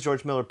again, this is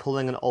George Miller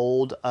pulling an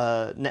old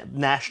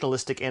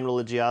nationalistic and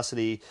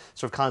religiosity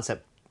sort of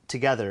concept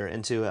together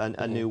into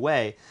a new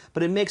way.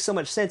 But it makes so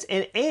much sense,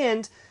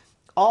 and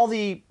all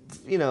the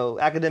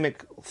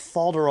academic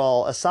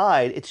falderall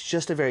aside, it's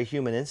just a very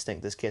human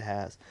instinct this kid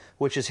has,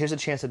 which is here's a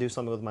chance to do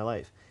something with my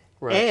life,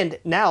 and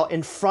now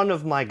in front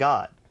of my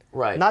God.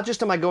 Right. Not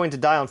just am I going to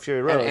die on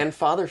Fury Road. And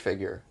father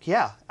figure.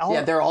 Yeah.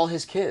 They're all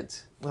his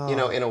kids. In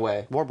a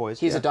way. War boys.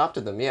 He's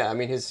adopted them. Yeah. I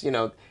mean,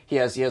 he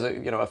has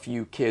a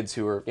few kids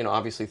who are,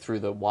 obviously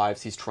through the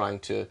wives he's trying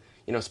to,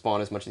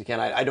 spawn as much as he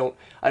can. I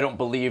don't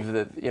believe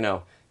that,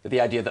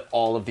 the idea that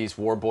all of these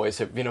war boys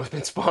have,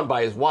 been spawned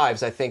by his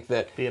wives. I think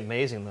that be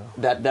amazing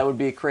though. That would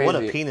be crazy. What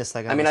a penis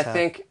that guy. I mean, I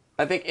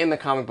think in the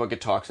comic book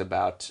it talks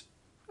about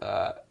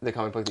the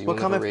comic book that you will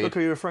never read. What comic book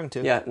are you referring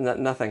to? Yeah,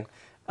 nothing.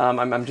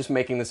 I'm just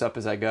making this up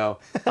as I go.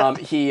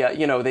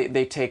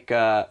 They take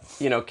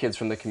kids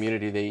from the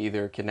community. They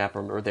either kidnap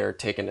them or they're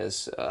taken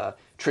as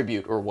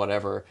tribute or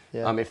whatever.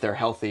 Yeah. If they're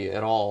healthy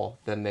at all,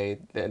 then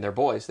they're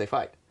boys. They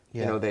fight.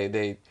 Yeah.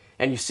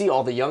 And you see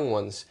all the young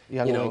ones.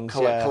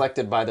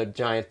 Collected by the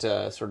giant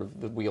sort of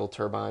the wheel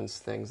turbines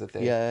things that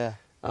they. Yeah.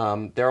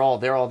 They're all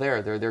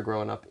there. They're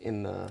growing up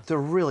in the. They're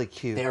really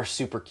cute. They are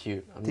super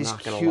cute. These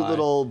not gonna cute lie.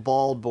 little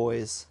bald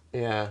boys.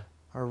 Yeah.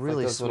 Are really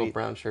like those sweet. Little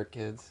brown shirt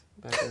kids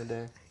back in the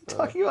day.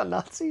 Talking about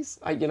Nazis?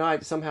 I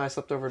somehow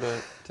slept over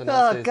to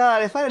Nazis. Oh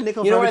God! If I had a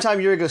nickel for every time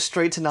you would go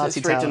straight to Nazi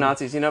straight town. to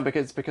Nazis,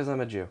 because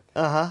I'm a Jew.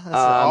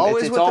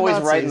 Always it's with always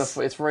the right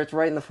Nazis. it's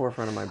right in the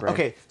forefront of my brain.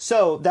 Okay,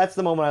 so that's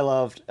the moment I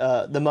loved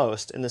the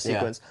most in the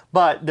sequence. Yeah.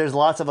 But there's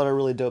lots of other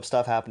really dope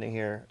stuff happening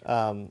here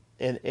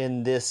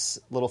in this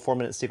little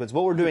 4-minute sequence.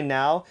 What we're doing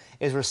now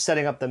is we're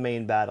setting up the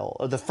main battle,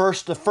 or the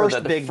first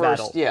big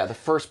battle. Yeah, the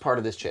first part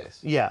of this chase.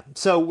 Yeah.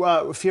 So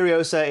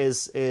Furiosa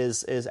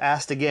is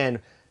asked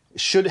again.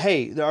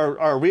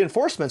 Our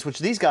reinforcements, which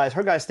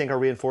her guys think are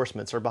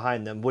reinforcements, are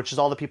behind them, which is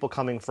all the people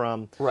coming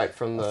from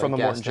from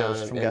Immortan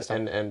Joe's from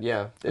Gastown. and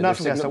yeah, not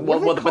from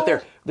Gastown.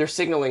 But they're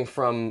signaling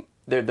from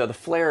the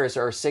flares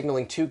are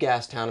signaling to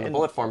Gastown and the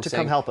Bullet Farm to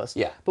saying, come help us.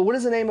 Yeah. But what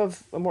is the name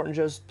of Immortan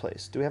Joe's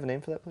place? Do we have a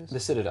name for that place? The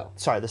Citadel.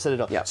 Sorry, the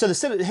Citadel. Yeah. So the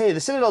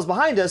Citadel's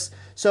behind us.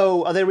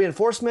 So are they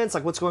reinforcements?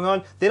 Like, what's going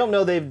on? They don't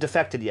know they've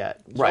defected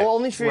yet. Right.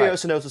 Only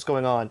Furiosa knows what's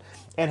going on.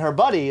 And her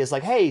buddy is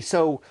like, hey,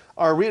 so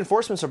our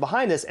reinforcements are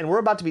behind us, and we're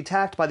about to be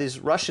attacked by these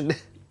Russian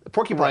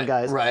porcupine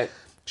guys. Right.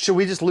 Should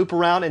we just loop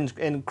around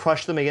and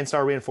crush them against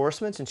our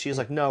reinforcements? And she's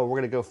like, no, we're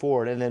going to go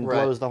forward, and then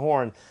blows the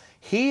horn.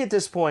 He, at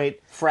this point...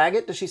 Frag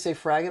it? Does she say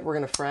frag it? We're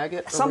going to frag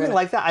it? Something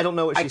like that. I don't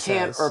know what she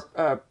says.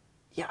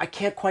 I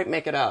can't quite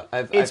make it out.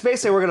 It's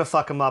basically, we're going to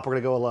fuck him up, we're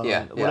going to go alone.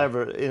 Yeah.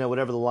 Whatever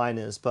the line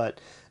is. But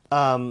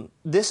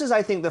this is,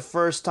 I think, the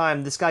first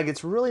time this guy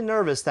gets really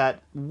nervous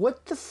that,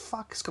 what the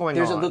fuck is going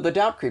on? The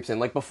doubt creeps in.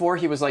 Like, before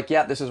he was like,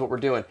 yeah, this is what we're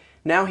doing.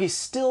 Now he's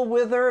still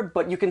with her,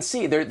 but you can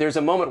see there's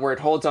a moment where it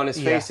holds on his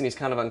face and he's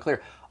kind of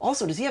unclear.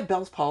 Also, does he have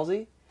Bell's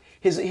palsy?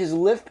 His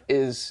lip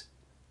is...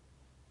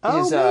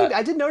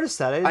 I did notice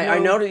that. I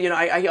noticed.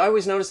 I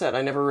always notice that.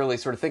 I never really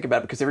sort of think about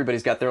it because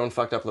everybody's got their own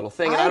fucked up little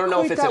thing. And I don't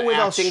know if it's an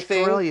acting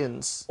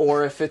thing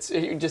or if it's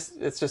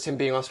just him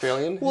being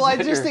Australian. Well, I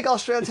just think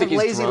Australians have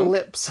lazy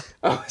lips.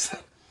 Oh,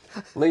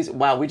 lazy.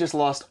 Wow, we just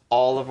lost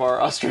all of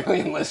our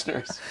Australian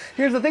listeners.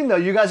 Here's the thing, though.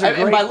 You guys are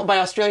great. And by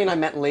Australian, I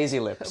meant lazy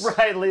lips.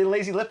 Right,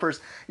 lazy lippers.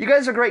 You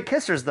guys are great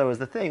kissers, though, is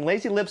the thing.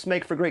 Lazy lips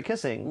make for great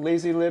kissing.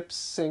 Lazy lips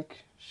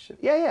sink ship.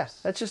 Yeah.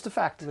 That's just a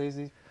fact.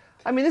 Lazy.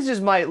 I mean, this is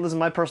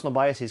my personal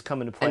biases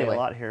come into play a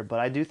lot here, but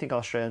I do think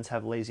Australians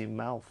have lazy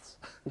mouths.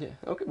 Yeah.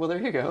 Okay. Well,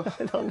 there you go.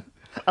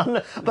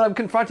 But I'm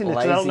confronting this.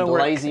 I don't know where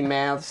lazy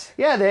mouths.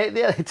 Yeah,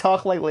 they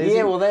talk like lazy.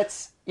 Yeah. Well,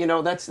 that's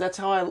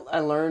how I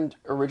learned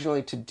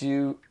originally to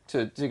go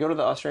to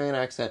the Australian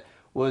accent.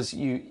 Was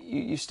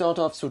you start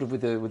off sort of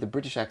with a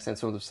British accent,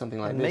 sort of something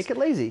like this. Make it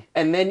lazy.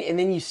 And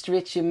then you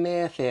stretch your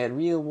mouth out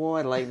real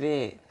wide like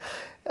that.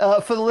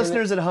 For the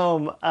listeners at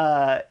home,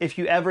 if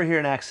you ever hear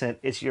an accent,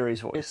 it's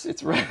Yuri's voice.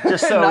 It's right.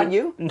 Just so, not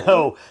you?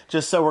 No,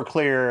 just so we're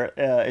clear,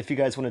 if you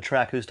guys want to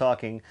track who's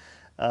talking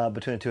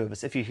between the two of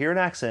us, if you hear an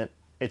accent,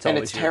 it's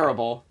always it's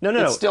terrible. No.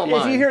 It's still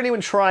mine. If you hear anyone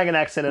trying an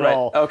accent at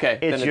all, okay,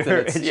 it's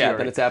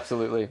then it's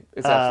absolutely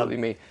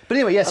me. But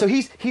anyway, yeah. So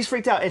he's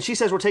freaked out, and she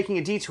says we're taking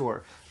a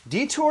detour.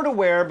 Detour to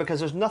where? Because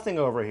there's nothing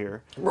over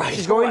here. Right.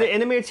 She's going to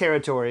enemy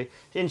territory,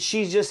 and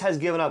she just has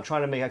given up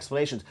trying to make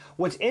explanations.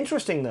 What's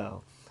interesting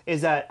though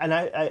is that, and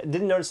I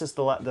didn't notice this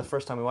the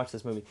first time we watched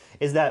this movie,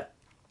 is that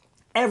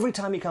every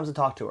time he comes to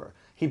talk to her,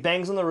 he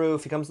bangs on the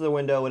roof, he comes to the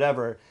window,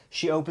 whatever,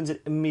 she opens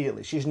it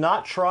immediately. She's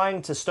not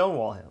trying to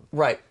stonewall him.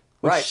 Right.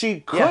 Which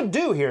she could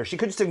do here. She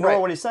could just ignore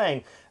what he's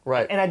saying.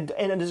 Right. And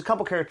there's a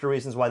couple character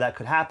reasons why that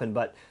could happen,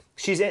 but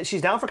she's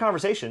down for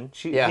conversation.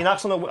 He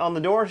knocks on the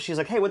door, she's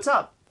like, hey, what's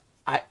up?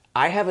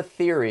 I have a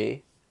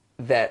theory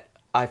that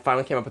I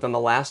finally came up with on the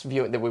last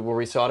viewing where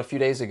we saw it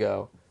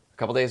a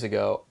couple days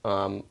ago,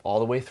 all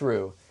the way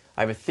through.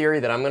 I have a theory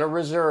that I'm going to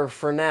reserve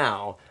for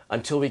now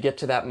until we get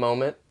to that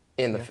moment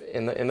in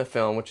the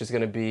film, which is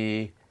going to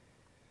be,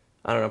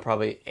 I don't know,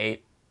 probably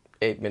eight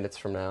minutes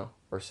from now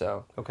or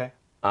so. Okay.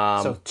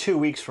 So 2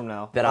 weeks from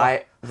now. Now,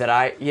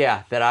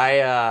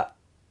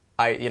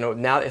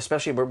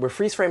 especially we're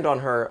freeze framed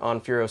on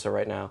Furiosa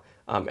right now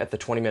at the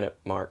 20-minute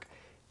mark,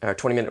 or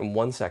 20 minute and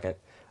 1 second.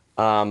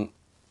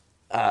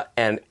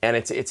 and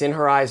it's in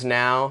her eyes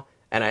now,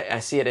 and I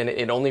see it, and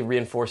it only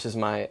reinforces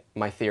my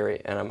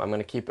theory, and I'm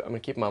gonna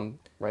keep Mom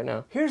right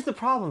now. Here's the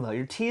problem, though.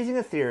 You're teasing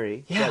a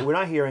theory that we're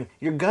not hearing.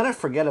 You're gonna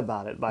forget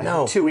about it by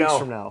 2 weeks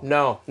from now.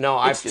 No.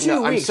 It's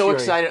 2 weeks, I'm so Yuri.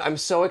 excited. I'm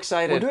so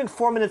excited. We're doing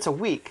 4 minutes a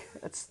week.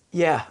 That's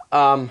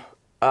Hold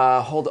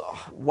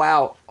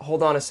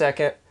on a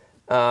second.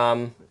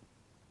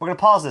 We're gonna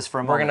pause this for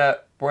a moment.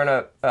 We're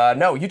gonna.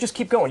 No, you just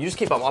keep going. You just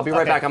keep going. I'll be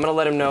right back. I'm gonna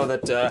let him know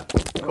that.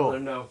 Cool. Let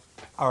him know.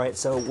 All right.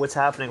 So what's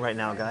happening right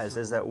now, guys,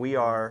 is that we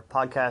are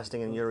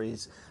podcasting in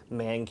Yuri's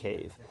man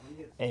cave,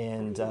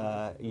 and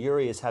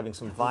Yuri is having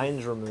some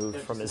vines removed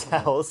from his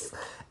house,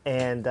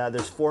 and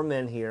there's 4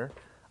 men here,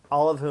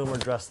 all of whom are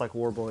dressed like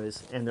war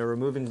boys, and they're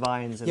removing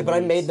vines. And Yeah, but I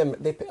weeds. made them.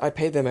 I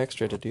paid them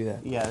extra to do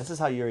that. Yeah, this is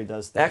how Yuri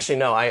does things. Actually,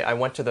 no. I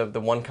went to the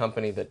one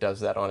company that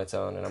does that on its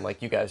own, and I'm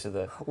like, you guys are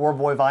the War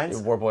boy vines.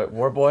 War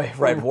Boy,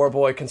 right? War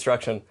Boy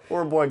Construction.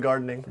 War boy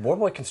gardening. War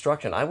Boy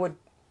Construction. I would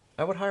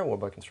hire War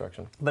Boy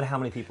Construction. But how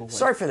many people? Would?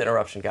 Sorry for the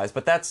interruption, guys,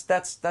 but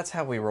that's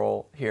how we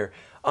roll here.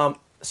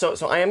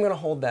 So I am going to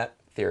hold that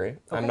theory.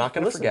 I'm not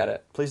going to forget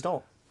it. Please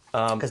don't.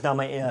 Because now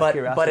my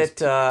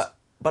curiosity.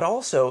 But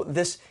also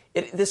this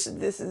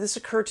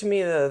occurred to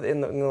me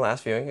in the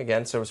last viewing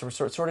again. So we're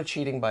sort of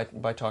cheating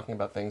by talking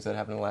about things that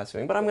happened in the last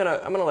viewing. But I'm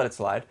gonna let it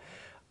slide.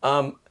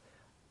 I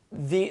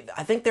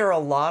think there are a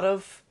lot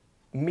of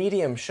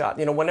medium shot.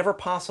 Whenever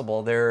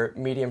possible, there are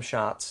medium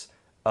shots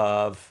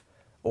of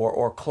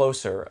or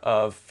closer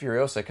of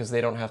Furiosa because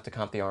they don't have to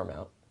comp the arm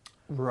out.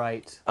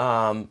 Right.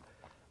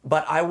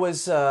 But I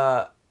was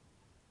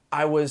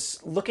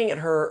looking at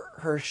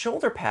her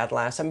shoulder pad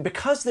last time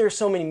because there's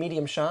so many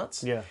medium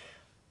shots. Yeah.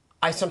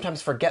 I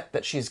sometimes forget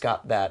that she's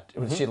got that.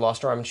 She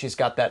lost her arm, and she's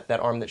got that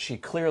arm that she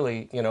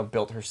clearly,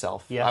 built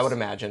herself. Yes. I would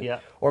imagine. Yeah.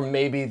 Or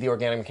maybe the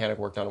organic mechanic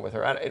worked on it with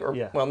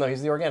her. Well, no,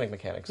 he's the organic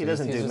mechanic. So He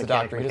doesn't he's do the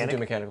mechanic. doctor. He doesn't do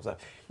mechanical stuff.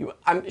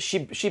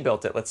 She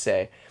built it, let's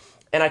say,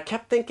 and I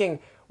kept thinking,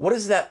 what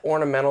is that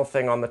ornamental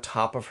thing on the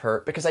top of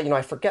her? Because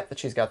I forget that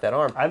she's got that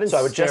arm. I've been so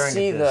I would just staring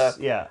see at this.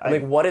 Yeah. I'm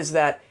like, what is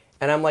that?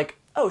 And I'm like,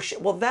 oh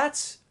shit. Well,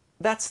 that's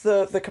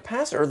the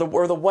capacitor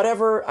or the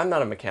whatever. I'm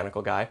not a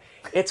mechanical guy.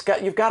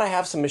 You've got to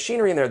have some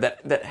machinery in there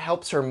that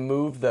helps her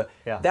move the.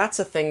 Yeah. That's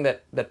a thing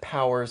that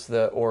powers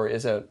or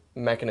is a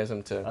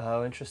mechanism to.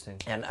 Oh, interesting.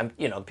 And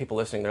I'm people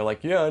listening. They're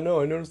like, yeah, I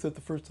know. I noticed that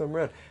the first time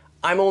around.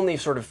 I'm only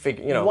sort of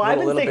figuring. Well, I've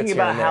been little thinking bits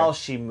here about and there. how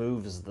she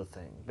moves the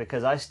thing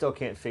because I still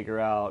can't figure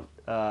out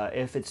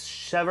if it's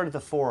severed at the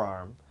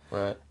forearm.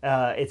 Right.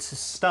 It's a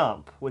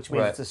stump, which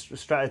means Right.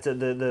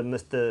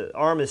 the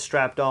arm is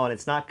strapped on.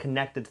 It's not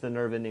connected to the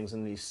nerve endings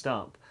in the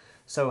stump.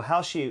 So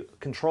how she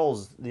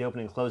controls the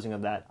opening and closing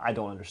of that, I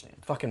don't understand.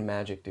 Fucking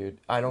magic, dude.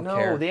 I don't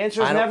care. No, the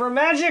answer is I don't- never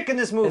magic in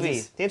this movie.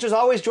 It's- The answer is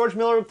always George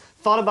Miller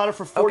thought about it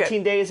for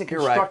 14 days and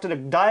You're right. constructed a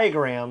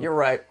diagram. You're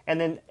right.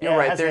 And then You're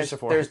right. has an There's answer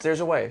for it.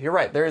 there's a way. You're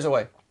right. There is a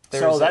way.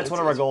 So that's one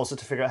of our goals is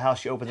to figure out how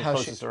she opens and How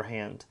closes she- her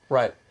hand.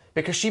 Right.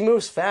 Because she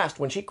moves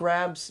fast. When she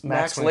grabs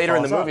Max when he later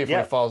in the falls out. movie, when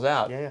Yeah. he falls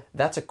out, Yeah.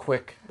 that's a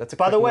quick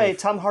By the way, move.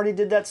 Tom Hardy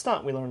did that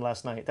stunt we learned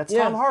last night. That's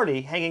Yeah. Tom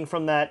Hardy hanging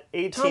from that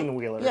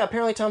 18-wheeler. Yeah,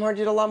 apparently Tom Hardy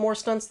did a lot more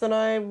stunts than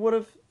I would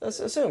have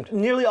assumed.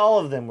 Nearly all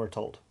of them, we're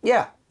told.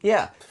 Yeah.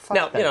 Now,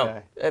 that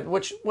guy.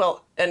 which,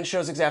 and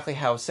shows exactly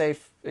how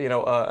safe,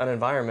 an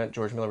environment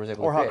George Miller was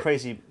able Or to how create.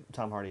 crazy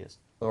Tom Hardy is.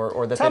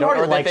 Or that Tom they don't,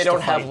 Hardy or that likes they to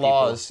don't have fight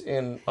laws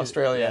in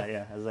Australia.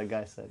 Yeah, as that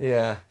guy said.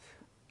 Yeah.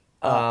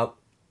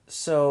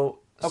 So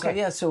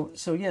Okay. So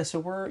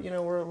we're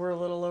we're a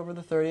little over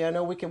the 30. I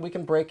know we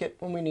can break it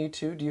when we need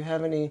to. Do you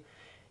have any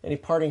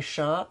parting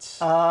shots?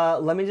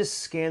 Let me just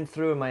scan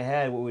through in my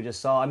head what we just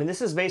saw. I mean,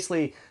 this is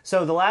basically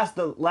so the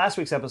last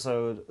week's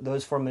episode.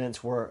 Those 4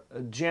 minutes were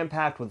jam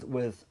packed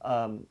with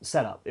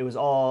setup. It was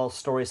all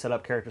story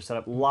setup, character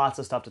setup, lots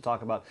of stuff to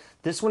talk about.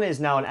 This one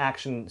is now an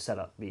action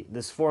setup beat.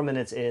 This 4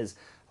 minutes is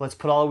let's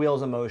put all the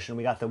wheels in motion.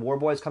 We got the war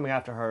boys coming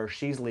after her.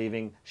 She's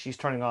leaving. She's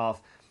turning off.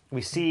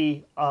 We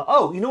see.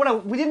 You know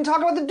what? We didn't talk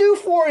about the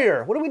Doof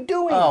Warrior. What are we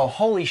doing? Oh,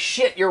 holy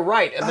shit! You're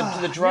right. And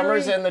the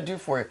drummers Yuri, and the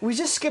Doof Warrior. We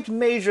just skipped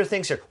major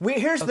things here.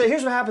 Here's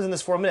what happens in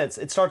this 4 minutes.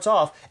 It starts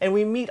off, and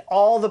we meet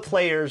all the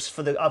players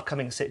for the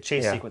upcoming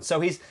chase sequence. So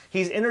he's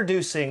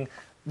introducing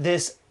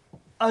this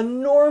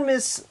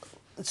enormous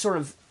sort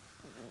of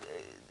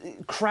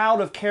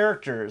crowd of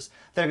characters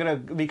that are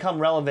going to become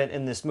relevant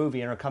in this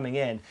movie and are coming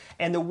in.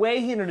 And the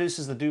way he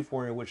introduces the Doof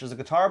Warrior, which is a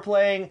guitar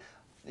playing,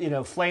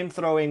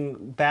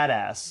 flame-throwing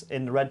badass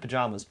in red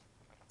pajamas.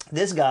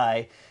 This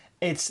guy,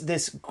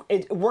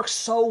 it works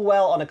so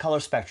well on a color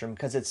spectrum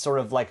because it's sort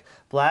of like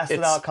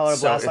blasted out color,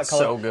 blasted out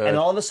color. So good. And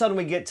all of a sudden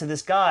we get to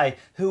this guy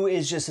who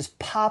is just this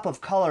pop of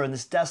color in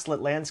this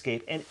desolate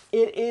landscape. And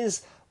it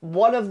is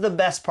one of the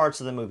best parts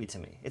of the movie to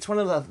me. It's one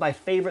of my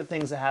favorite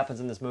things that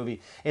happens in this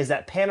movie is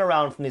that pan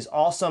around from these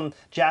awesome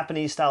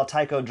Japanese-style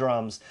taiko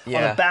drums on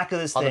the back of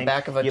this thing. On the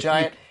back of a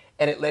giant...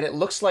 And it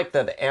looks like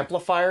the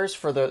amplifiers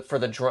for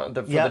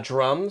the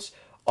drums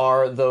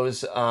are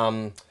those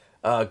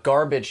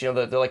garbage, you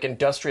know, the like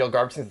industrial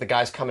garbage things the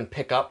guys come and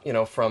pick up, you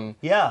know, from...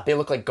 Yeah. They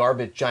look like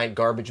giant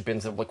garbage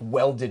bins that like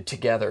welded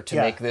together to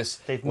make this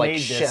They've like made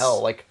shell,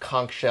 this. like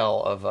conch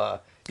shell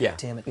of... yeah.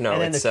 Damn it. No,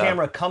 and then the it's,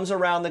 camera comes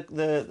around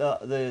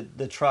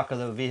the truck or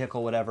the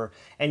vehicle, whatever,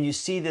 and you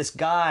see this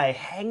guy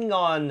hanging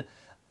on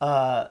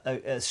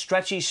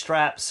stretchy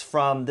straps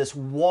from this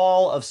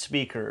wall of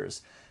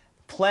speakers,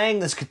 playing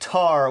this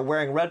guitar,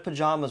 wearing red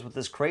pajamas with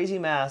this crazy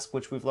mask,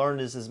 which we've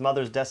learned is his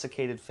mother's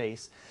desiccated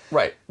face.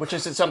 Right, which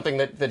is something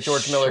that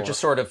George Miller Sure.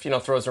 just sort of, you know,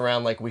 throws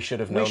around like we should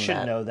have known We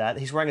should know that.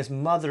 He's wearing his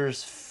mother's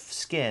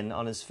skin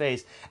on his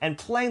face and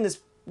playing this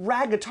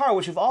rad guitar,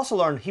 which we've also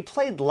learned he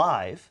played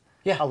live.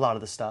 Yeah. A lot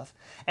of the stuff.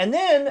 And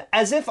then,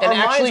 as if our And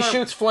minds actually are...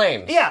 shoots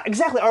flames. Yeah,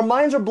 exactly. Our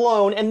minds are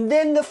blown, and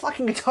then the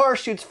fucking guitar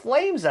shoots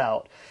flames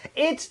out.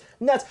 It's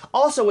nuts.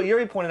 Also, what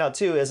Yuri pointed out,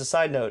 too, as a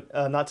side note,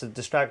 not to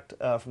distract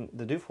from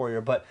the Doof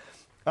Warrior, but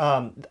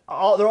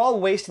they're all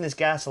wasting this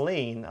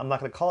gasoline, I'm not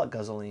going to call it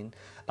gasoline,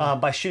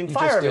 by shooting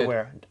fire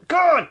everywhere.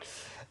 Good!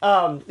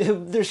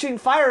 They're shooting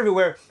fire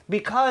everywhere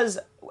because,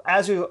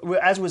 as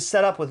was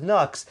set up with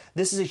Nux,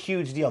 this is a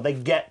huge deal. They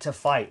get to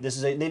fight.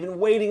 They've been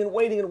waiting and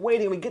waiting and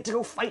waiting. We get to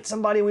go fight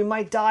somebody. We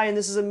might die, and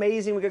this is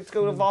amazing. We get to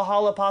go to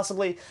Valhalla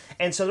possibly,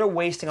 and so they're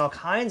wasting all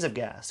kinds of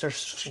gas. They're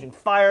shooting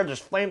fire.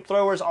 There's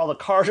flamethrowers. All the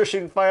cars are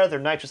shooting fire. They're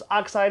nitrous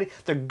oxide.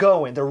 They're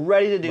going. They're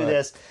ready to do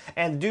this.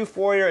 And Doof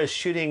Warrior is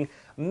shooting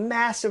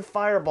massive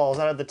fireballs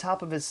out of the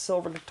top of his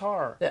silver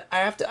guitar. Yeah, I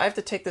have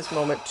to take this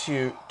moment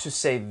to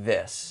say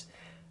this,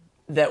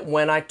 that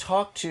when I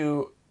talk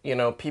to, you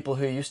know, people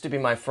who used to be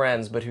my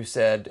friends but who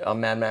said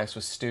Mad Max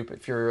was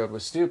stupid, Fury Road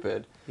was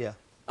stupid. Yeah.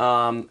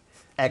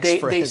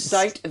 They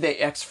cite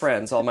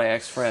ex-friends, all my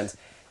ex-friends.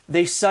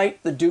 They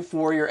cite the Doof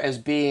Warrior as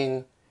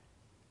being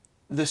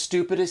the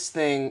stupidest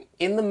thing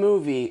in the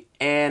movie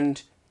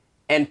and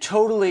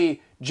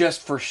totally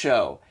just for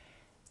show.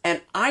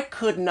 And I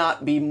could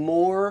not be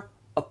more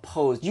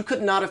opposed. You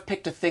could not have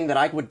picked a thing that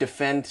I would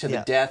defend to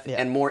the death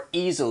and more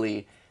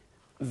easily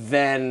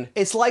than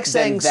it's like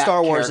saying that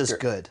Star Wars character.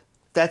 is good.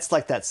 That's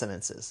like that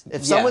sentence is.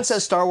 If someone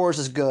says Star Wars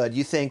is good,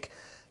 you think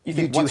do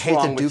you what's hate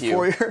wrong the with Doof you?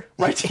 Warrior?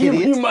 Right, You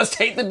you idiot. must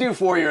hate the Doof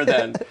Warrior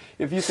then,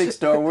 if you think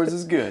Star Wars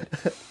is good.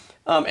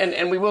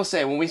 And we will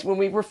say, when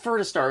we refer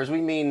to Star Wars, we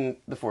mean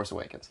The Force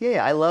Awakens.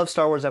 Yeah, I love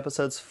Star Wars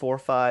episodes 4,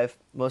 5,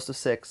 most of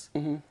 6.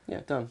 Mm-hmm.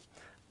 Yeah,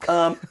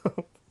 done.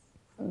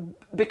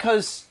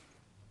 Because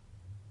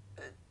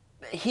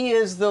he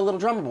is the little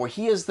drummer boy.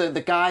 He is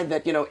the guy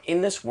that, you know,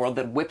 in this world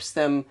that whips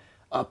them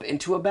up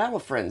into a battle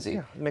frenzy.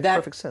 Yeah, it makes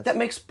perfect sense. That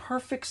makes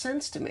perfect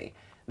sense to me.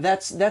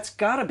 That's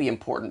got to be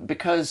important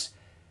because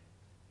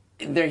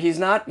he's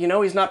not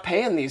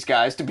paying these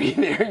guys to be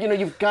there. You know,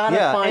 you've got to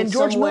find and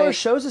George some way Miller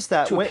shows us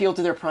that to appeal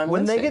to their primal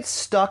when they instinct. get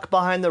stuck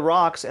behind the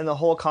rocks and the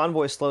whole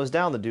convoy slows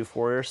down, the Doof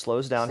Warrior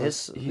slows down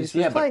his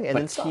playing and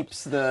then stops.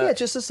 Keeps the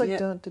just this like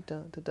dun, dun,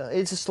 dun, dun, dun.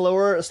 It's a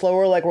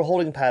slower like we're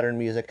holding pattern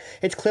music.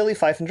 It's clearly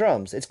fife and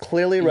drums. It's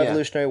clearly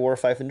Revolutionary War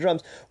fife and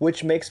drums,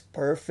 which makes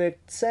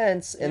perfect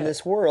sense in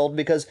this world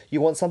because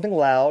you want something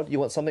loud, you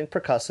want something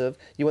percussive,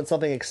 you want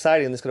something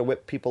exciting that's going to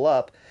whip people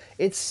up.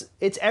 It's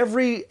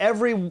every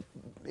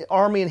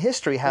army in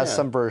history has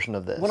some version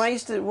of this.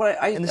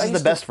 And this is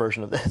the best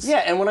version of this.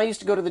 Yeah, and when I used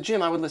to go to the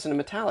gym, I would listen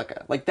to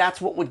Metallica. Like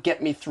that's what would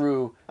get me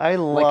through. I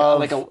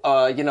love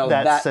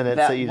that sentence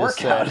that you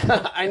workout. just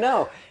said. I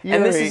know,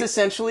 and this is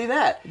essentially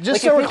that.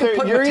 Just like, so if we're clear,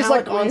 put Yuri's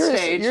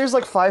Metallica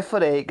like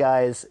 5'8",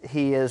 guys.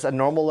 He is a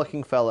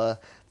normal-looking fella.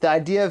 The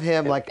idea of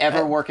him like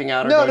ever working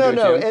out or going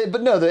to a gym?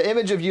 But no, the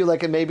image of you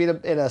like maybe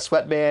in a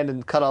sweatband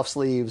and cut off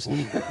sleeves,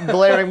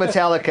 blaring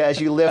Metallica as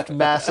you lift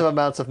massive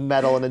amounts of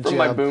metal in a gym. From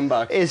my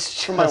boombox. It's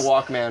just, from my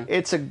Walkman.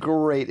 It's a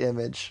great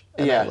image.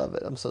 And I love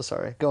it. I'm so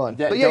sorry. Go on.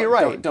 But you're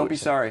right. Don't be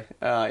sorry.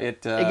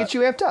 It gets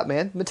you amped up,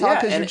 man.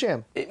 Metallica's your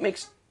jam. It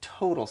makes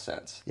total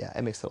sense. Yeah,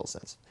 it makes total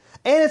sense.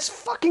 And it's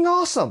fucking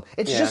awesome.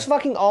 It's just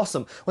fucking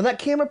awesome. When that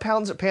camera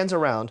pans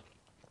around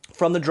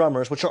from the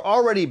drummers, which are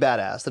already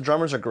badass. The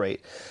drummers are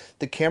great.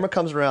 The camera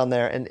comes around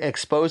there and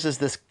exposes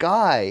this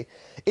guy.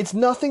 It's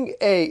nothing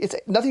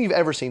you've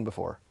ever seen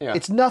before. Yeah.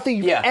 It's nothing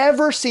you've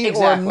ever seen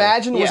or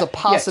imagined was a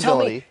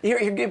possibility. Yeah.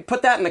 Tell me, here,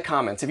 put that in the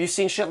comments. Have you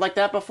seen shit like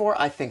that before?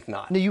 I think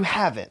not. No, you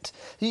haven't.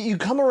 You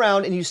come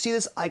around and you see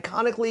this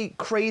iconically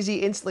crazy,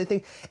 instantly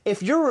thing.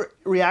 If your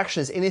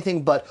reaction is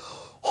anything but,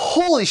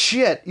 holy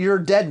shit, you're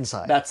dead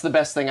inside. That's the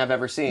best thing I've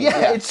ever seen.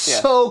 Yeah, it's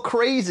so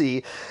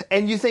crazy.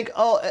 And you think,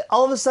 oh,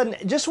 all of a sudden,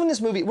 just when this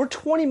movie, we're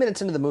 20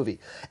 minutes into the movie,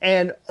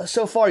 and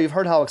so far you've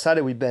heard how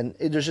excited we've been.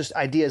 There's just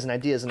ideas and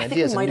ideas and ideas.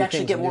 I think we might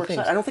actually get more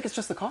excited. I don't think it's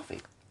just the coffee.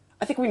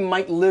 I think we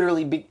might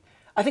literally be,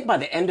 I think by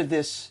the end of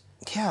this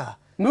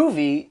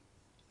movie,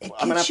 I'm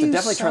going to have to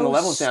definitely turn the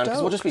levels down because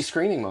we'll just be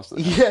screaming most of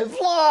the time. Yeah,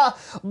 blah.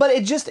 But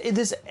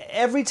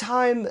every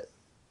time...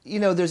 You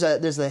know, there's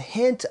a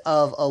hint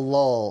of a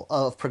lull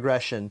of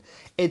progression.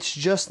 It's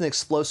just an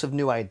explosive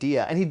new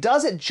idea. And he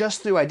does it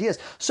just through ideas.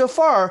 So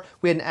far,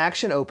 we had an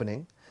action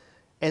opening.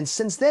 And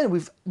since then,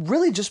 we've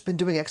really just been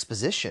doing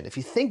exposition. If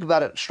you think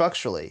about it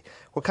structurally,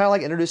 we're kind of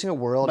like introducing a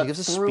world. But he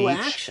gives a through speech.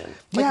 action.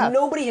 Like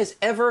nobody has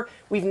ever,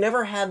 we've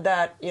never had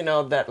that,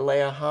 that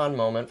Leia Han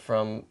moment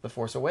from The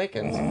Force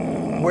Awakens,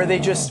 where they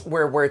just,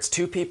 where it's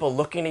two people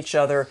looking at each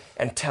other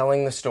and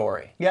telling the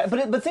story. Yeah,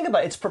 but think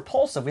about it. It's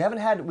propulsive. We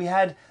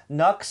had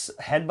Nux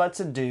headbutts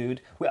a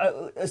dude.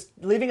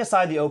 Leaving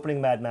aside the opening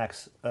Mad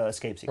Max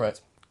escape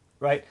sequence.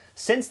 Right.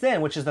 Since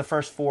then, which is the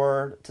first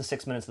 4 to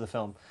 6 minutes of the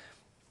film,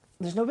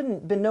 there's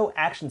been no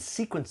action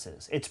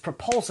sequences. It's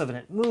propulsive and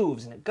it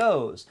moves and it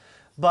goes.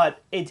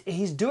 But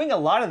he's doing a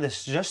lot of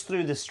this just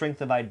through the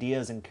strength of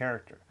ideas and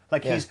character.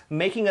 Like he's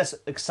making us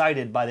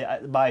excited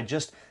by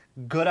just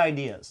good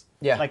ideas.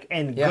 Yeah.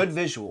 Good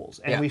visuals.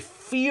 And we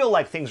feel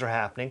like things are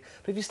happening.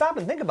 But if you stop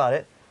and think about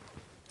it,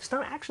 it's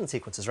not action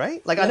sequences,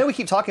 right? Like I know we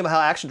keep talking about how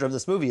action-driven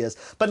this movie is,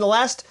 but in the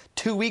last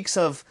 2 weeks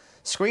of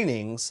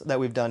screenings that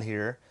we've done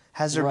here,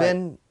 has there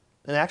been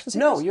an action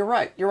sequence? No, you're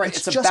right. You're right.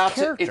 It's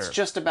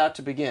just about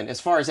to begin as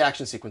far as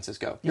action sequences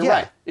go. You're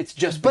right. It's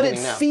just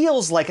beginning now. But it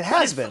feels like it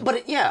has been.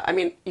 But I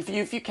mean, if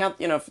you count,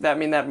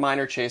 that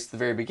minor chase at the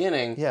very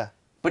beginning. Yeah.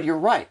 But you're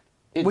right.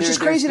 Which is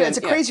crazy. It's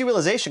a crazy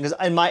realization because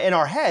in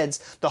our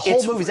heads, the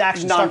whole movie's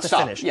action start to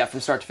finish. Yeah, from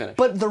start to finish.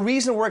 But the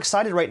reason we're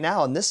excited right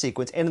now in this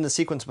sequence and in the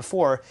sequence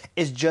before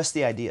is just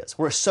the ideas.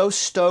 We're so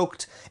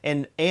stoked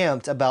and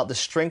amped about the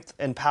strength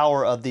and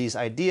power of these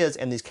ideas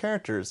and these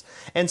characters.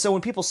 And so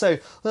when people say,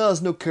 "Well,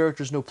 there's no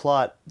characters, no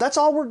plot," that's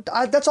all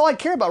I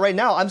care about right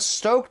now. I'm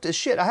stoked as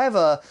shit. I have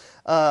a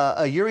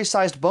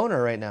Yuri-sized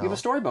boner right now. You have a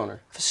story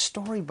boner. I have a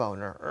story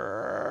boner.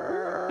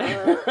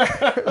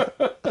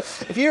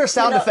 If you hear a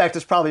sound effect,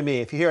 it's probably me.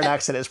 If you hear an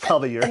accent, it's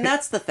probably Yuri. And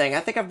that's the thing. I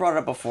think I've brought it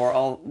up before.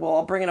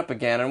 I'll bring it up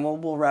again, and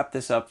we'll wrap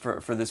this up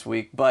for this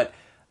week. But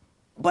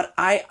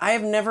I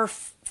have never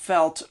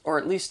felt, or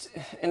at least,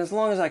 and as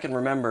long as I can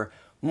remember,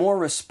 more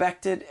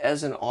respected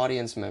as an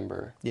audience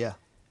member. Yeah.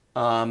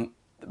 Than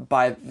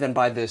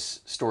by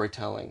this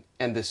storytelling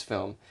and this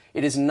film.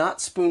 It is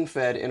not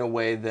spoon-fed in a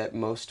way that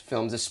most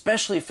films,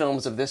 especially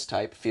films of this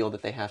type, feel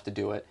that they have to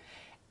do it.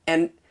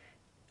 And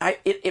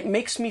it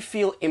makes me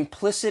feel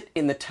implicit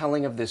in the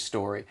telling of this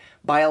story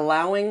by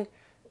allowing,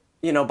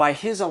 by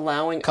his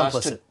allowing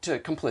complicit. us to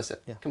complicit.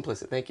 Yeah.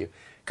 Complicit. Thank you.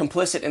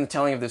 Complicit in the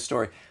telling of this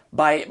story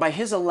by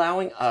his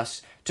allowing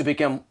us to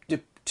become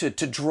to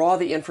draw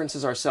the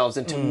inferences ourselves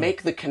and to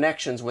make the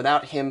connections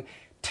without him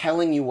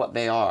telling you what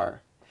they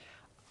are.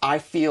 I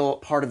feel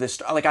part of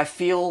this. Like I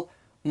feel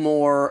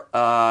more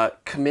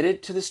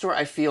committed to the story.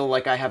 I feel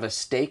like I have a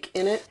stake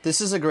in it.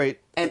 This is a great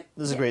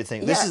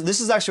thing.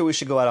 This is actually what we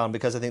should go out on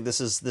because I think this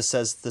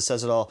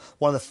says it all.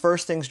 One of the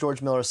first things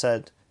George Miller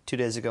said 2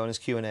 days ago in his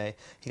Q&A,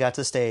 he got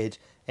to the stage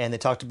and they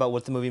talked about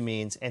what the movie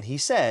means, and he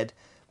said,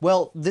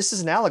 "Well, this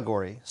is an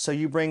allegory, so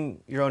you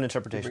bring your own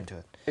interpretation to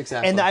it."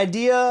 Exactly. And the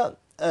idea,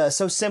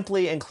 so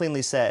simply and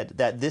cleanly said,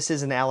 that this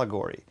is an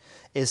allegory,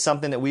 is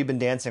something that we've been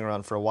dancing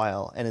around for a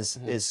while and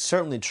is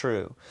certainly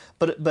true.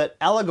 But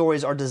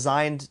allegories are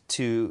designed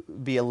to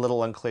be a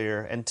little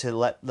unclear and to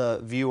let the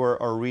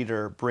viewer or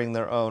reader bring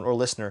their own, or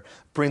listener,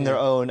 bring their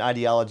own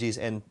ideologies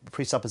and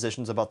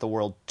presuppositions about the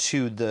world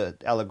to the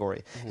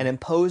allegory and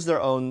impose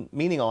their own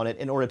meaning on it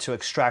in order to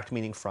extract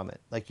meaning from it.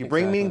 Like you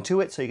bring meaning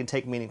to it so you can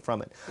take meaning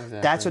from it.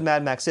 Exactly. That's what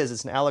Mad Max is.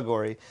 It's an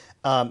allegory.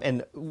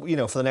 And,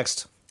 for the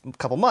next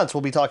couple months,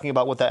 we'll be talking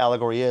about what that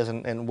allegory is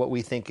and what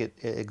we think it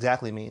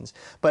exactly means.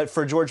 But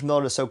for George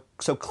Miller to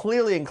so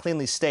clearly and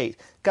cleanly state,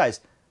 guys,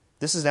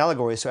 this is an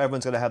allegory, so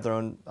everyone's going to have their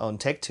own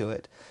take to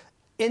it,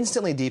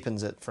 instantly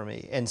deepens it for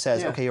me and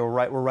says, okay, you're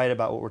right. We're right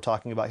about what we're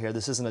talking about here.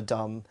 This isn't a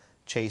dumb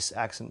chase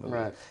action movie.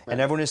 Right. And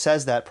everyone who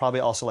says that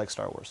probably also likes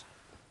Star Wars.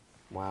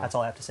 Wow. That's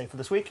all I have to say for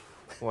this week.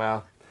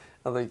 Wow.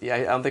 I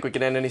don't think we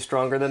can end any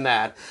stronger than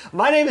that.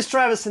 My name is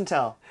Travis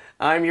Sintel.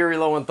 I'm Yuri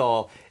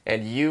Lowenthal,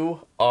 and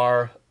you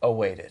are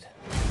awaited.